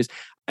consume all the news.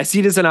 I see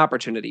it as an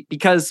opportunity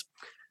because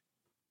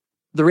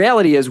the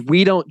reality is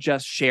we don't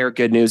just share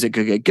good news at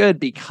Good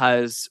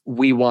because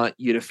we want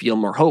you to feel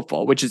more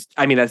hopeful, which is,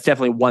 I mean, that's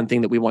definitely one thing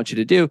that we want you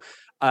to do.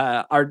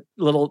 Our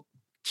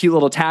cute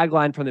little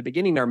tagline from the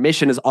beginning, our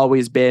mission has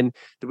always been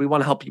that we want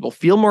to help people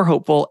feel more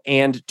hopeful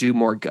and do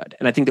more good.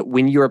 And I think that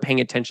when you are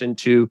paying attention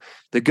to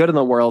the good in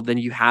the world, then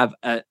you have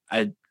a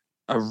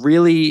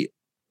really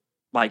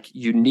like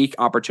unique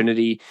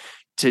opportunity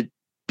to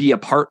be a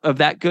part of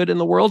that good in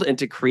the world and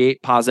to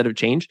create positive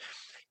change.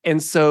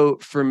 And so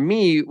for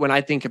me, when I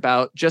think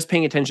about just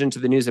paying attention to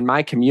the news in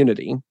my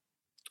community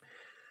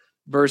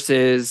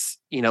versus,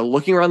 you know,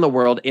 looking around the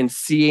world and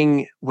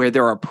seeing where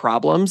there are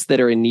problems that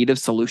are in need of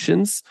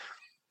solutions,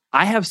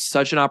 I have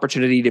such an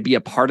opportunity to be a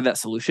part of that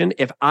solution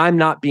if I'm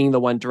not being the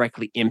one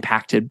directly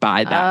impacted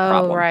by that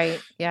problem. Right.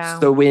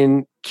 Yeah. So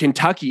when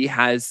Kentucky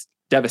has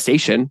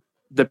devastation,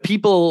 the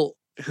people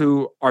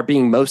who are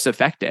being most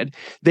affected,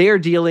 they are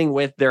dealing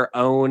with their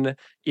own,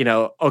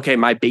 okay,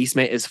 my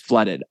basement is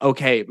flooded.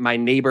 Okay, my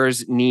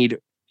neighbors need,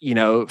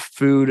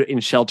 food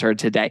and shelter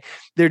today.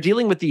 They're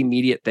dealing with the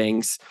immediate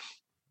things.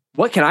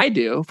 What can I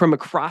do from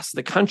across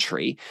the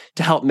country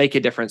to help make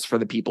a difference for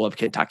the people of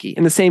Kentucky?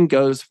 And the same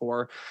goes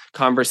for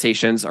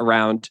conversations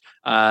around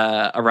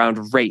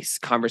race,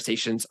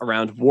 conversations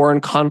around war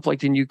and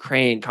conflict in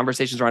Ukraine,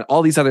 conversations around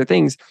all these other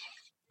things.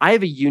 I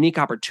have a unique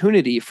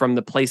opportunity from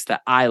the place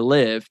that I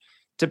live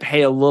to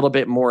pay a little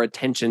bit more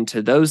attention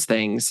to those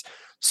things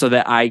so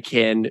that I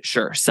can,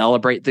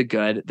 celebrate the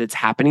good that's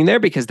happening there,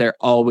 because there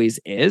always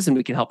is, and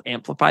we can help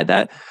amplify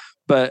that.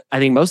 But I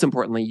think most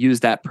importantly,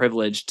 use that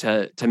privilege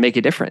to make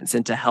a difference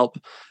and to help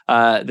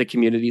the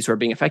communities who are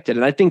being affected.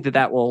 And I think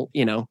that will,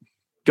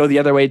 go the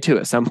other way too.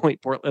 At some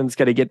point, Portland's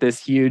going to get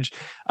this huge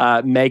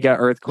mega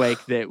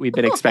earthquake that we've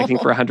been expecting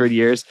for 100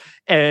 years.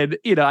 And,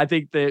 I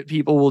think that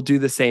people will do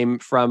the same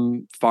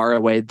from far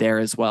away there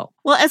as well.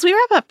 Well, as we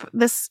wrap up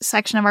this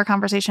section of our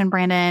conversation,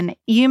 Brandon,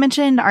 you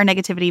mentioned our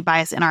negativity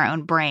bias in our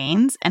own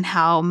brains and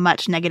how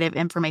much negative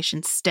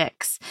information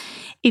sticks.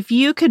 If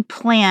you could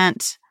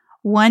plant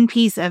one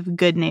piece of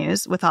good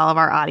news with all of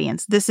our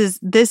audience, this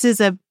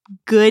is a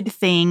good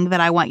thing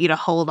that I want you to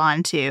hold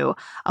on to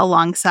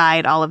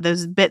alongside all of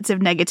those bits of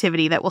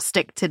negativity that will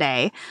stick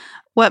today,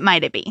 what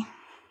might it be?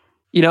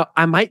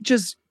 I might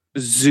just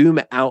zoom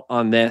out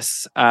on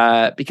this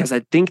because I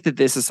think that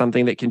this is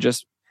something that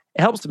it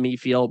helps me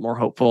feel more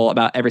hopeful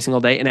about every single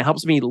day. And it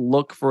helps me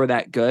look for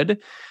that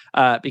good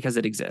because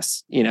it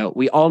exists.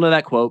 We all know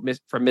that quote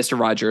from Mr.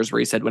 Rogers where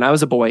he said, when I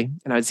was a boy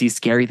and I would see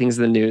scary things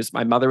in the news,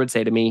 my mother would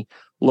say to me,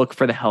 look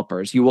for the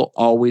helpers. You will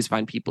always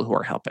find people who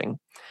are helping.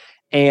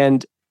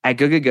 And at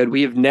Good, Good,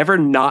 we have never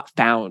not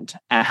found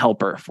a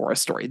helper for a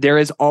story. There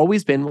has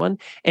always been one,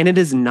 and it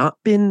has not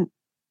been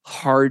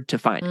hard to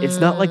find. It's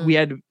not like we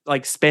had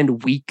to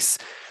spend weeks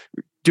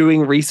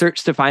doing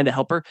research to find a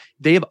helper.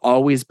 They have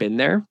always been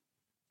there.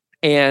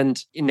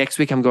 And next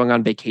week I'm going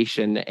on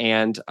vacation,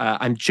 and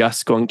I'm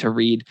just going to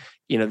read,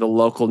 the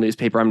local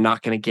newspaper. I'm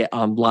not going to get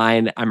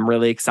online. I'm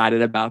really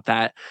excited about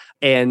that.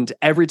 And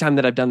every time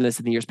that I've done this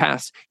in the years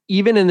past,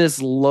 even in this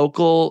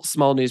local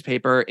small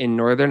newspaper in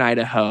Northern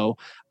Idaho,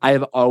 I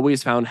have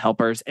always found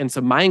helpers. And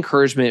so my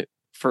encouragement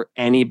for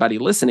anybody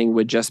listening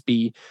would just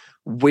be,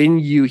 when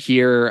you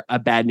hear a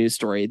bad news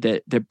story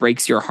that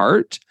breaks your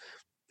heart,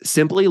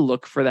 simply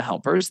look for the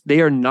helpers.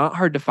 They are not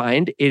hard to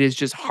find. It is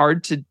just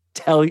hard to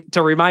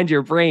remind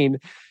your brain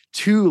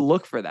to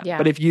look for them. Yeah.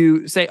 But if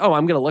you say, oh,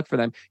 I'm going to look for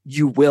them,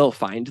 you will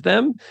find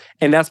them.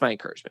 And that's my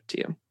encouragement to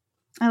you.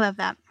 I love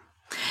that.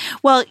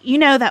 Well, you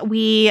know that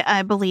we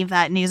believe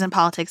that news and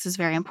politics is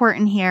very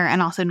important here,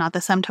 and also not the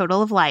sum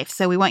total of life.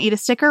 So we want you to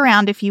stick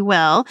around, if you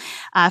will,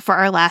 for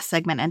our last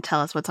segment and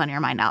tell us what's on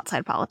your mind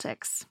outside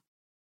politics.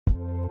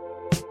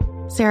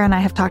 Sarah and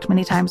I have talked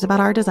many times about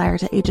our desire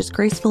to age as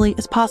gracefully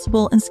as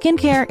possible, and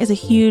skincare is a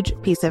huge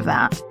piece of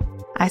that.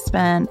 I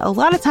spend a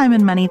lot of time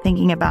and money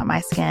thinking about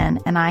my skin,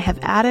 and I have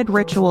added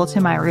Ritual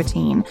to my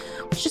routine,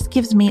 which just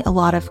gives me a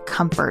lot of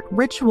comfort.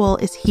 Ritual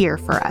is here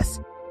for us.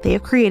 They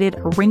have created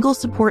a wrinkle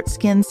support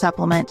skin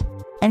supplement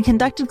and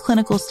conducted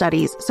clinical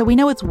studies, so we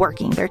know it's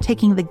working. They're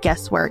taking the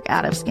guesswork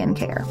out of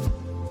skincare.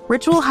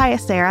 Ritual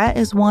Hyacera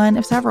is one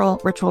of several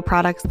Ritual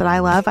products that I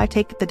love. I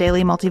take the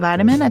daily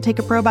multivitamin, I take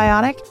a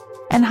probiotic,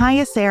 and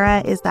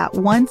Hyacera is that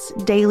once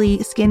daily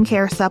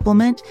skincare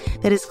supplement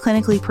that is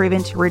clinically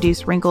proven to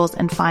reduce wrinkles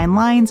and fine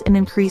lines and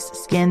increase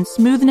skin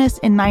smoothness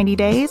in 90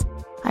 days.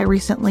 I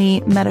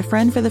recently met a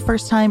friend for the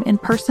first time in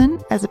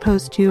person as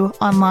opposed to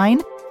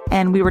online,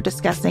 and we were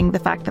discussing the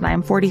fact that I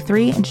am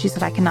 43, and she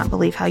said, I cannot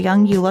believe how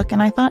young you look.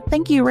 And I thought,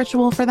 thank you,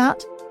 Ritual, for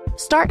that.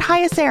 Start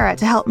Hyacera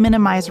to help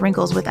minimize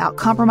wrinkles without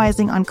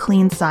compromising on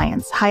clean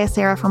science.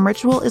 Hyacera from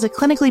Ritual is a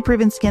clinically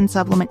proven skin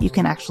supplement you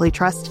can actually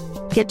trust.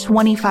 Get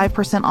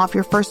 25% off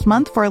your first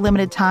month for a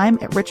limited time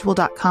at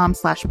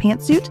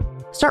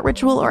ritual.com/pantsuit. Start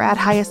Ritual or add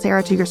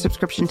Hyacera to your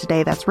subscription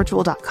today. That's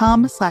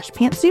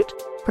ritual.com/pantsuit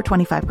for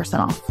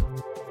 25% off.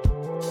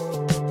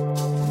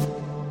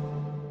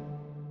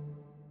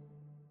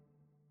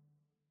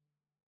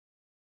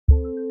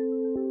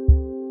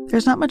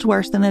 There's not much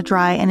worse than a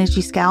dry and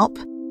itchy scalp.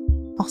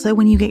 Also,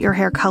 when you get your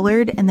hair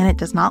colored and then it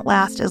does not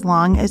last as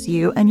long as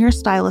you and your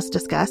stylist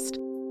discussed.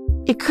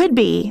 It could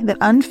be that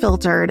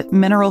unfiltered,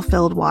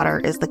 mineral-filled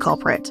water is the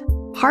culprit.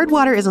 Hard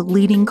water is a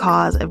leading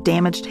cause of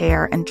damaged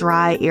hair and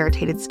dry,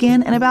 irritated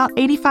skin, and about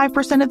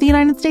 85% of the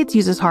United States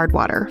uses hard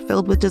water,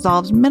 filled with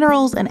dissolved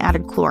minerals and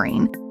added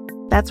chlorine.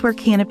 That's where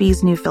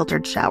Canopy's new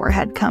filtered shower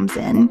head comes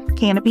in.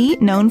 Canopy,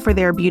 known for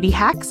their beauty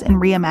hacks and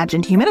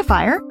reimagined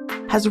humidifier,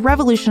 has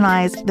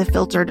revolutionized the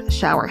filtered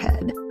shower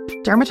head.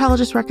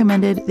 Dermatologists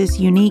recommended this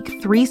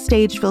unique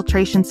 3-stage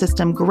filtration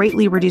system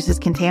greatly reduces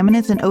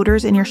contaminants and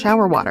odors in your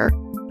shower water,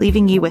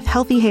 leaving you with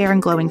healthy hair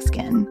and glowing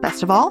skin.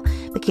 Best of all,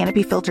 the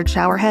Canopy filtered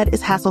shower head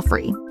is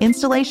hassle-free.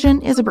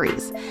 Installation is a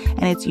breeze,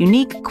 and its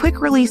unique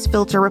quick-release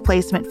filter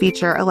replacement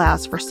feature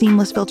allows for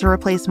seamless filter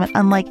replacement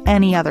unlike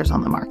any others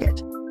on the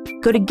market.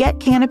 Go to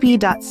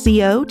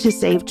getcanopy.co to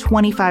save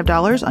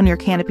 $25 on your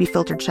Canopy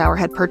filtered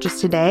showerhead purchase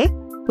today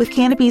with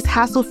Canopy's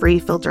hassle-free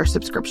filter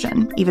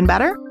subscription. Even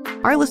better,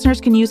 our listeners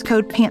can use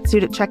code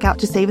PANTSUIT at checkout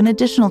to save an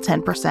additional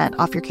 10%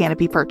 off your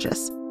Canopy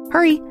purchase.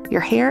 Hurry,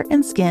 your hair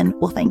and skin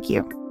will thank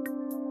you.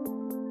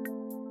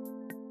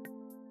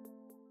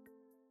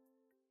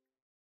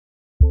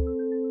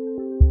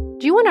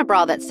 Do you want a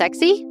bra that's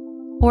sexy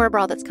or a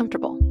bra that's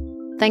comfortable?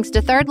 Thanks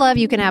to Third Love,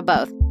 you can have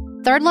both.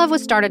 Third Love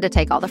was started to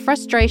take all the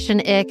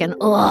frustration, ick, and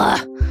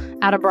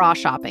out of bra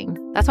shopping.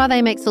 That's why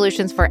they make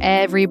solutions for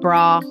every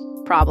bra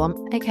problem,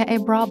 aka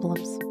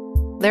problems.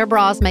 Their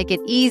bras make it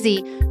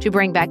easy to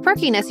bring back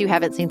perkiness you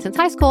haven't seen since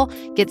high school,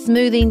 get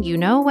smoothing you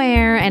know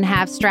where, and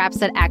have straps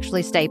that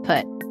actually stay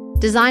put.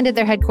 Designed at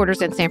their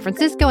headquarters in San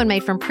Francisco and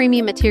made from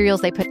premium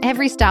materials, they put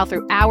every style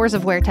through hours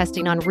of wear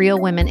testing on real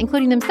women,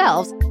 including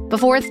themselves,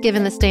 before it's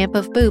given the stamp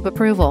of boob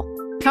approval.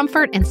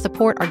 Comfort and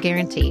support are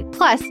guaranteed.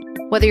 Plus,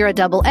 whether you're a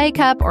double A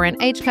cup or an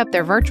H cup,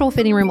 their virtual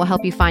fitting room will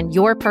help you find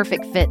your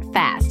perfect fit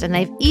fast. And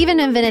they've even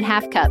invented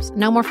half cups.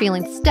 No more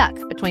feeling stuck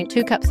between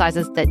two cup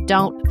sizes that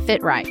don't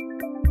fit right.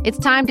 It's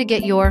time to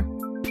get your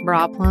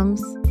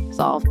problems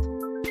solved.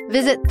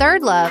 Visit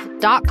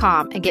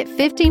thirdlove.com and get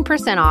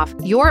 15% off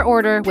your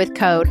order with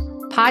code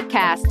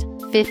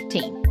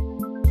podcast15.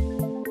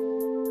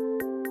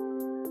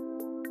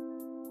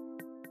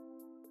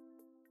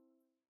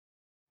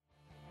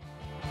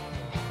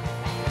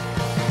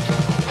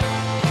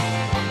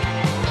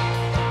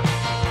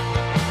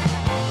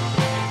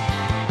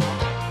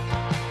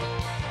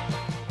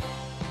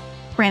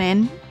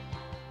 Brandon,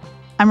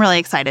 I'm really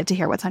excited to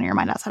hear what's on your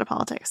mind outside of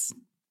politics.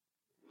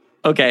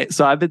 Okay,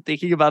 so I've been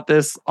thinking about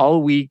this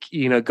all week,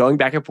 going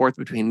back and forth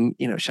between,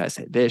 should I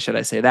say this, should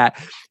I say that?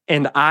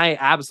 And I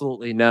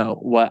absolutely know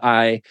what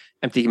I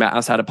am thinking about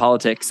outside of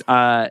politics.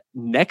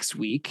 Next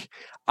week,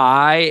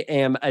 I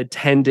am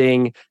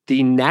attending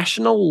the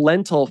National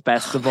Lentil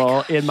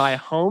Festival in my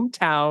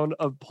hometown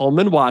of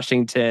Pullman,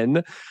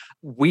 Washington.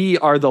 We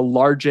are the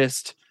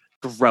largest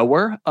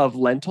grower of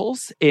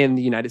lentils in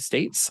the United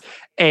States.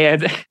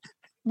 And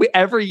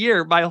every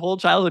year, my whole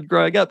childhood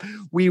growing up,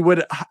 we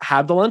would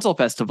have the Lentil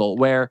Festival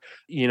where,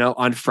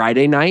 on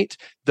Friday night,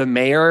 the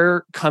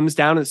mayor comes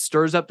down and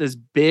stirs up this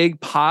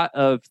big pot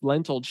of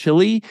lentil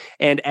chili,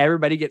 and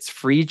everybody gets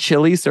free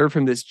chili served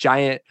from this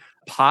giant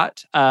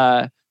pot.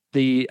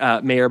 The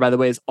mayor, by the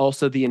way, is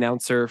also the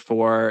announcer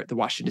for the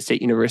Washington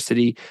State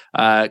University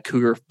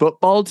Cougar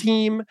football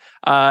team.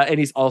 And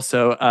he's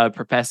also a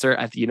professor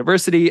at the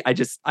university.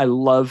 I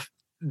love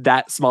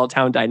that small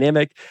town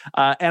dynamic.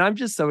 And I'm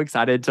just so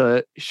excited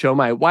to show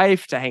my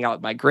wife, to hang out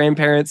with my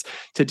grandparents,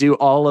 to do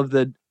all of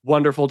the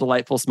wonderful,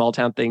 delightful small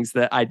town things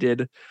that I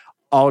did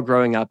all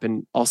growing up,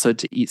 and also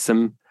to eat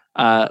some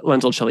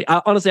lentil chili.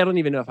 Honestly, I don't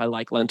even know if I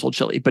like lentil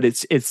chili, but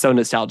it's so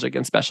nostalgic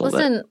and special.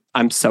 Listen, that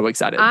I'm so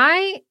excited.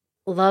 I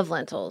love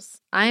lentils.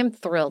 I am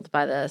thrilled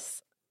by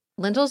this.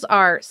 Lentils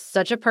are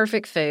such a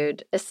perfect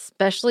food,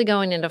 especially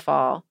going into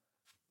fall.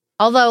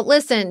 Although,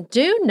 listen,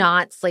 do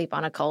not sleep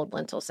on a cold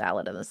lentil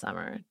salad in the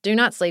summer. Do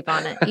not sleep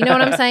on it. You know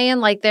what I'm saying?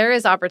 Like, there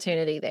is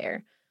opportunity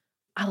there.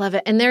 I love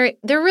it. And there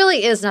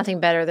really is nothing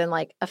better than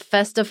like a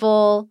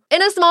festival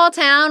in a small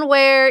town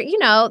where,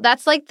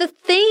 that's like the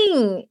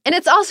thing. And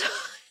it's also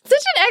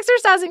such an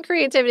exercise in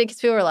creativity because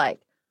people are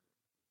like,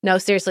 no,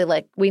 seriously,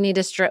 like we need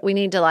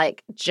to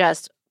like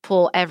just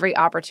pull every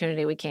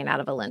opportunity we can out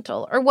of a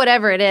lentil or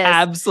whatever it is.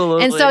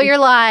 Absolutely. And so you're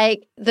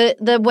like,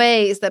 the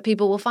ways that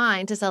people will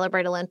find to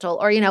celebrate a lentil,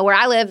 or, where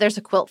I live, there's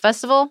a quilt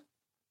festival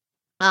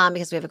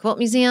because we have a quilt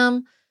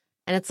museum.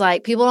 And it's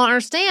like, people don't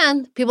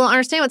understand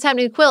what's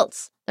happening to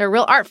quilts. They're a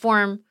real art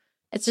form.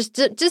 It's just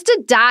a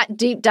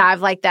deep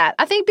dive like that.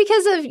 I think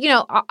because of,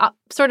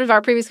 sort of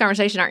our previous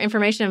conversation, our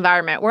information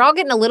environment, we're all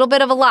getting a little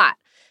bit of a lot.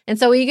 And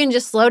so you can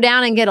just slow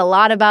down and get a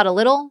lot about a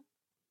little.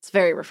 It's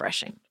very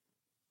refreshing.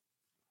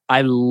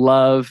 I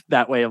love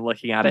that way of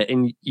looking at it.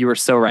 And you were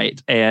so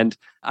right. And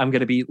I'm going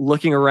to be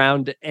looking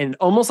around and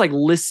almost like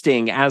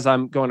listing as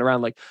I'm going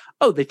around, like,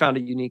 oh, they found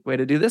a unique way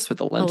to do this with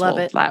the lentil, I love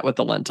it. that with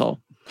the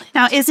lentil.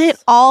 Now, is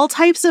it all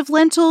types of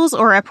lentils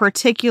or a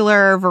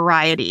particular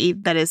variety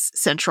that is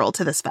central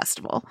to this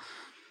festival?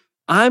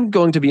 I'm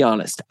going to be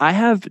honest. I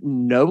have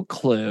no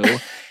clue.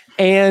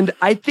 And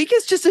I think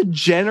it's just a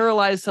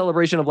generalized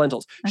celebration of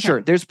lentils. Okay.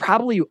 Sure, there's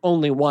probably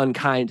only one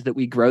kind that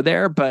we grow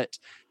there, but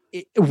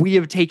we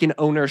have taken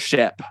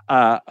ownership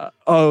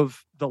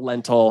of the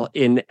lentil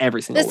in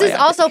every single way. This is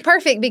also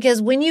perfect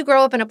because when you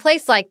grow up in a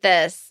place like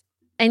this,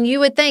 and you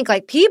would think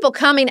like people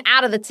coming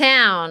out of the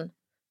town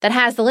that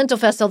has the lentil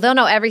festival, they'll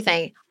know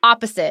everything.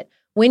 Opposite.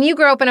 When you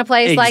grow up in a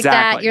place like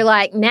that, you're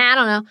like, nah, I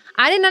don't know.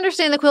 I didn't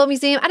understand the quilt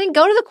museum. I didn't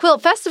go to the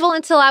quilt festival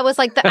until I was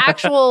like the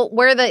actual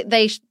where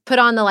they put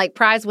on the like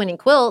prize winning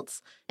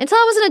quilts until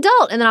I was an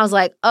adult. And then I was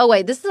like, oh,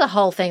 wait, this is a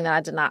whole thing that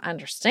I did not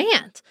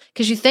understand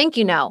because you think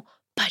you know,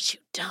 but you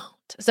don't.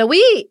 So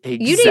you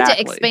need to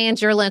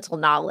expand your lentil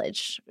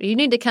knowledge. You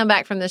need to come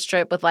back from this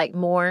trip with like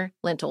more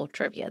lentil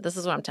trivia. This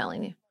is what I'm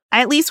telling you.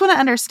 I at least want to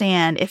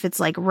understand if it's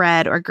like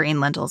red or green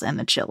lentils in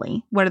the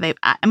chili. What are they?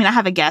 I mean, I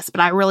have a guess,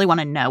 but I really want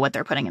to know what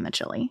they're putting in the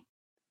chili.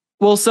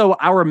 Well, so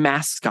our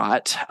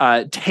mascot,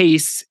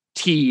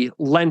 Tasty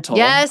Lentil,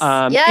 Yes.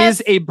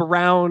 is a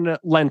brown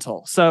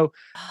lentil. So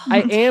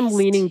I am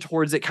leaning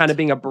towards it kind of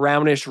being a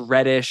brownish,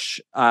 reddish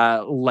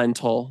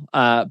lentil.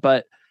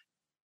 But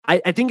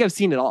I think I've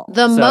seen it all.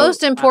 The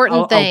most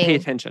important thing I'll pay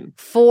attention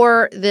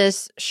for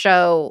this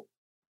show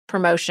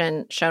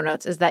promotion show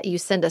notes is that you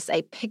send us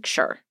a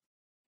picture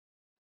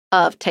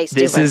of Tasty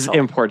This Lentil. is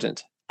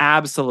important.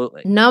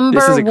 Absolutely. Number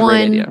This is a great one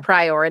idea.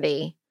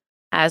 priority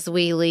as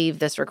we leave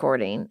this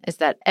recording is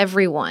that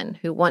everyone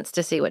who wants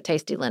to see what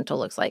Tasty Lentil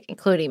looks like,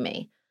 including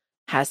me,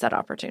 has that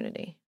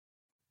opportunity.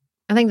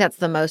 I think that's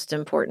the most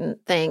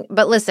important thing.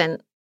 But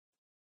listen,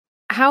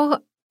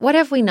 what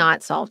have we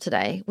not solved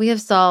today? We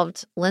have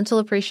solved lentil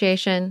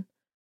appreciation.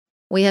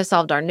 We have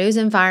solved our news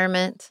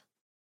environment.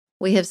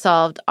 We have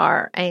solved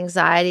our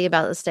anxiety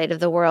about the state of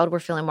the world. We're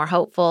feeling more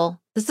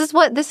hopeful. This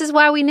is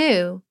why we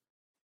knew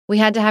we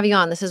had to have you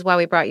on. This is why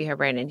we brought you here,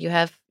 Brandon. You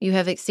have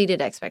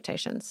exceeded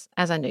expectations,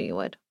 as I knew you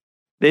would.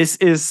 This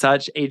is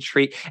such a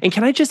treat. And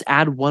can I just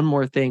add one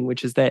more thing,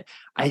 which is that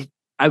I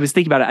was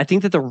thinking about it. I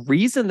think that the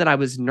reason that I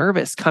was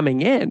nervous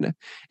coming in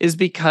is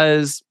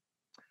because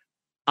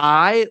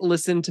I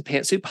listen to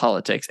Pantsuit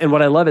Politics. And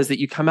what I love is that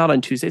you come out on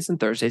Tuesdays and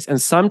Thursdays,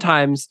 and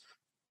sometimes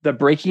the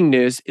breaking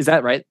news, is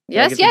that right?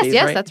 Yes,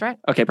 right? That's right.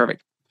 Okay,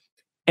 perfect.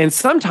 And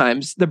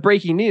sometimes the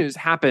breaking news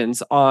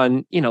happens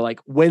on, like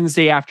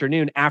Wednesday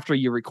afternoon after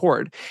you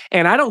record.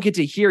 And I don't get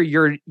to hear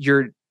your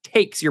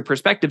takes, your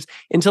perspectives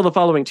until the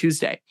following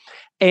Tuesday.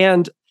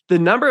 And the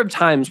number of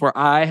times where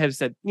I have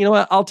said, you know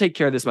what, I'll take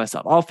care of this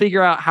myself. I'll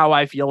figure out how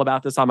I feel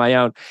about this on my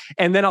own.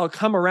 And then I'll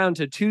come around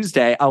to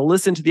Tuesday, I'll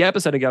listen to the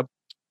episode and go,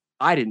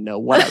 I didn't know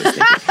what I was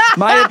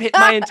thinking.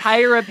 My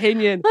entire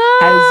opinion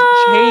has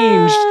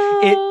changed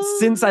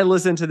since I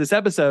listened to this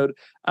episode.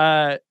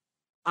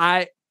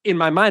 In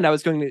my mind, I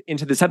was going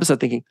into this episode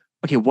thinking,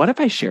 okay, what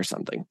if I share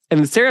something?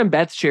 And Sarah and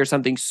Beth share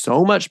something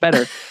so much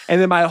better. And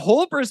then my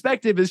whole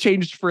perspective has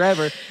changed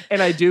forever.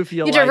 And I do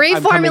feel you like to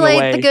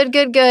reformulate the good.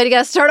 You got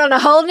to start on a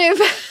whole new.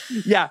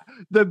 Yeah.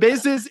 The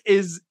business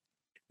is,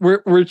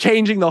 we're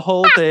changing the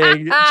whole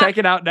thing. Check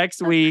it out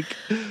next week.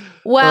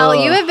 Well,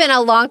 you have been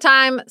a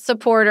longtime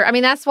supporter. I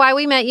mean, that's why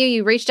we met you.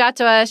 You reached out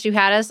to us. You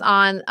had us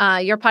on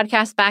your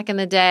podcast back in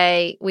the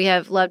day. We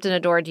have loved and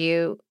adored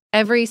you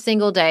every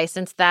single day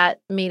since that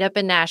meetup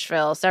in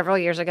Nashville several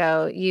years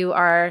ago. You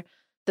are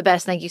the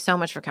best. Thank you so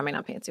much for coming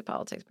on Pantsuit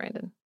Politics,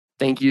 Brandon.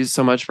 Thank you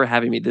so much for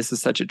having me. This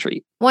is such a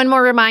treat. One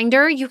more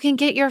reminder, you can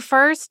get your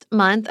first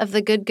month of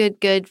the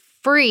Good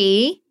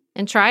free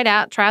and try it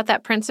out. Try out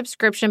that print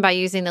subscription by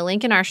using the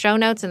link in our show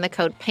notes and the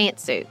code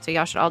PANTSUIT. So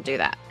y'all should all do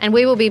that. And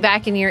we will be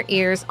back in your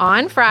ears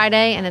on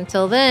Friday. And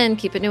until then,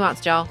 keep it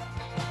nuanced, y'all.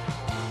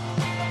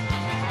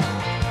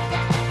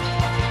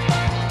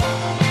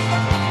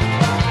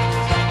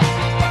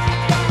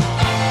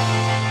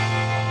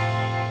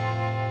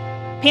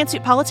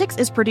 Pantsuit Politics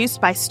is produced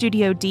by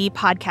Studio D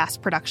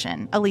Podcast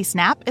Production. Elise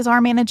Knapp is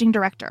our managing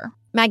director.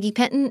 Maggie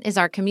Penton is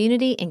our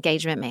community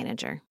engagement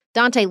manager.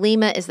 Dante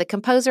Lima is the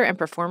composer and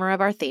performer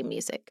of our theme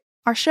music.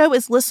 Our show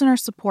is listener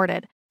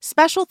supported.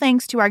 Special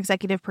thanks to our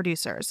executive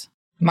producers: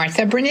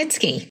 Martha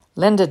Brunitsky,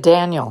 Linda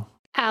Daniel,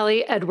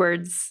 Allie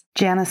Edwards,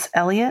 Janice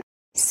Elliott,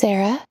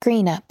 Sarah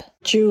Greenup,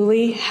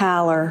 Julie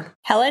Haller,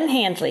 Helen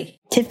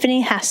Handley,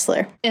 Tiffany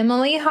Hassler,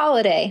 Emily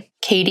Holiday,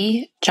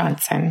 Katie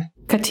Johnson,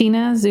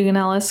 Katina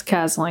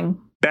Zuganellis-Kasling,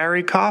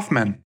 Barry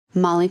Kaufman,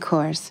 Molly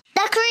Kors,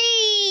 The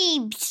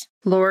Creeps,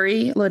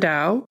 Lori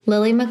Ladow,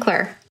 Lily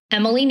McClure,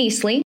 Emily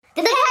Neasley,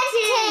 The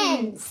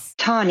Hutchins,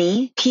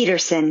 Tawny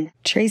Peterson,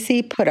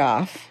 Tracy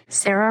Putoff,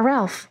 Sarah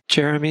Ralph,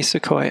 Jeremy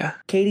Sequoia,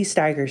 Katie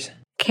Steigers,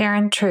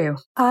 Karen True,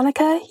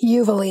 Annika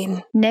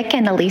Uvaline, Nick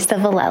and Elisa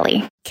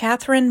Valelli,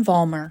 Catherine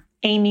Vollmer,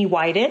 Amy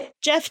Whited,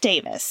 Jeff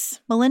Davis,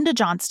 Melinda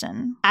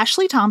Johnston,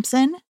 Ashley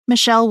Thompson,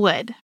 Michelle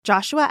Wood,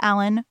 Joshua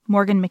Allen,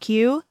 Morgan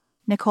McHugh,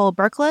 Nicole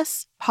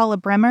Berkless, Paula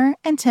Bremer,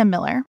 and Tim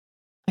Miller.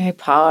 All right,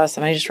 pause.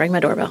 Somebody just rang my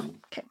doorbell.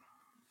 Okay.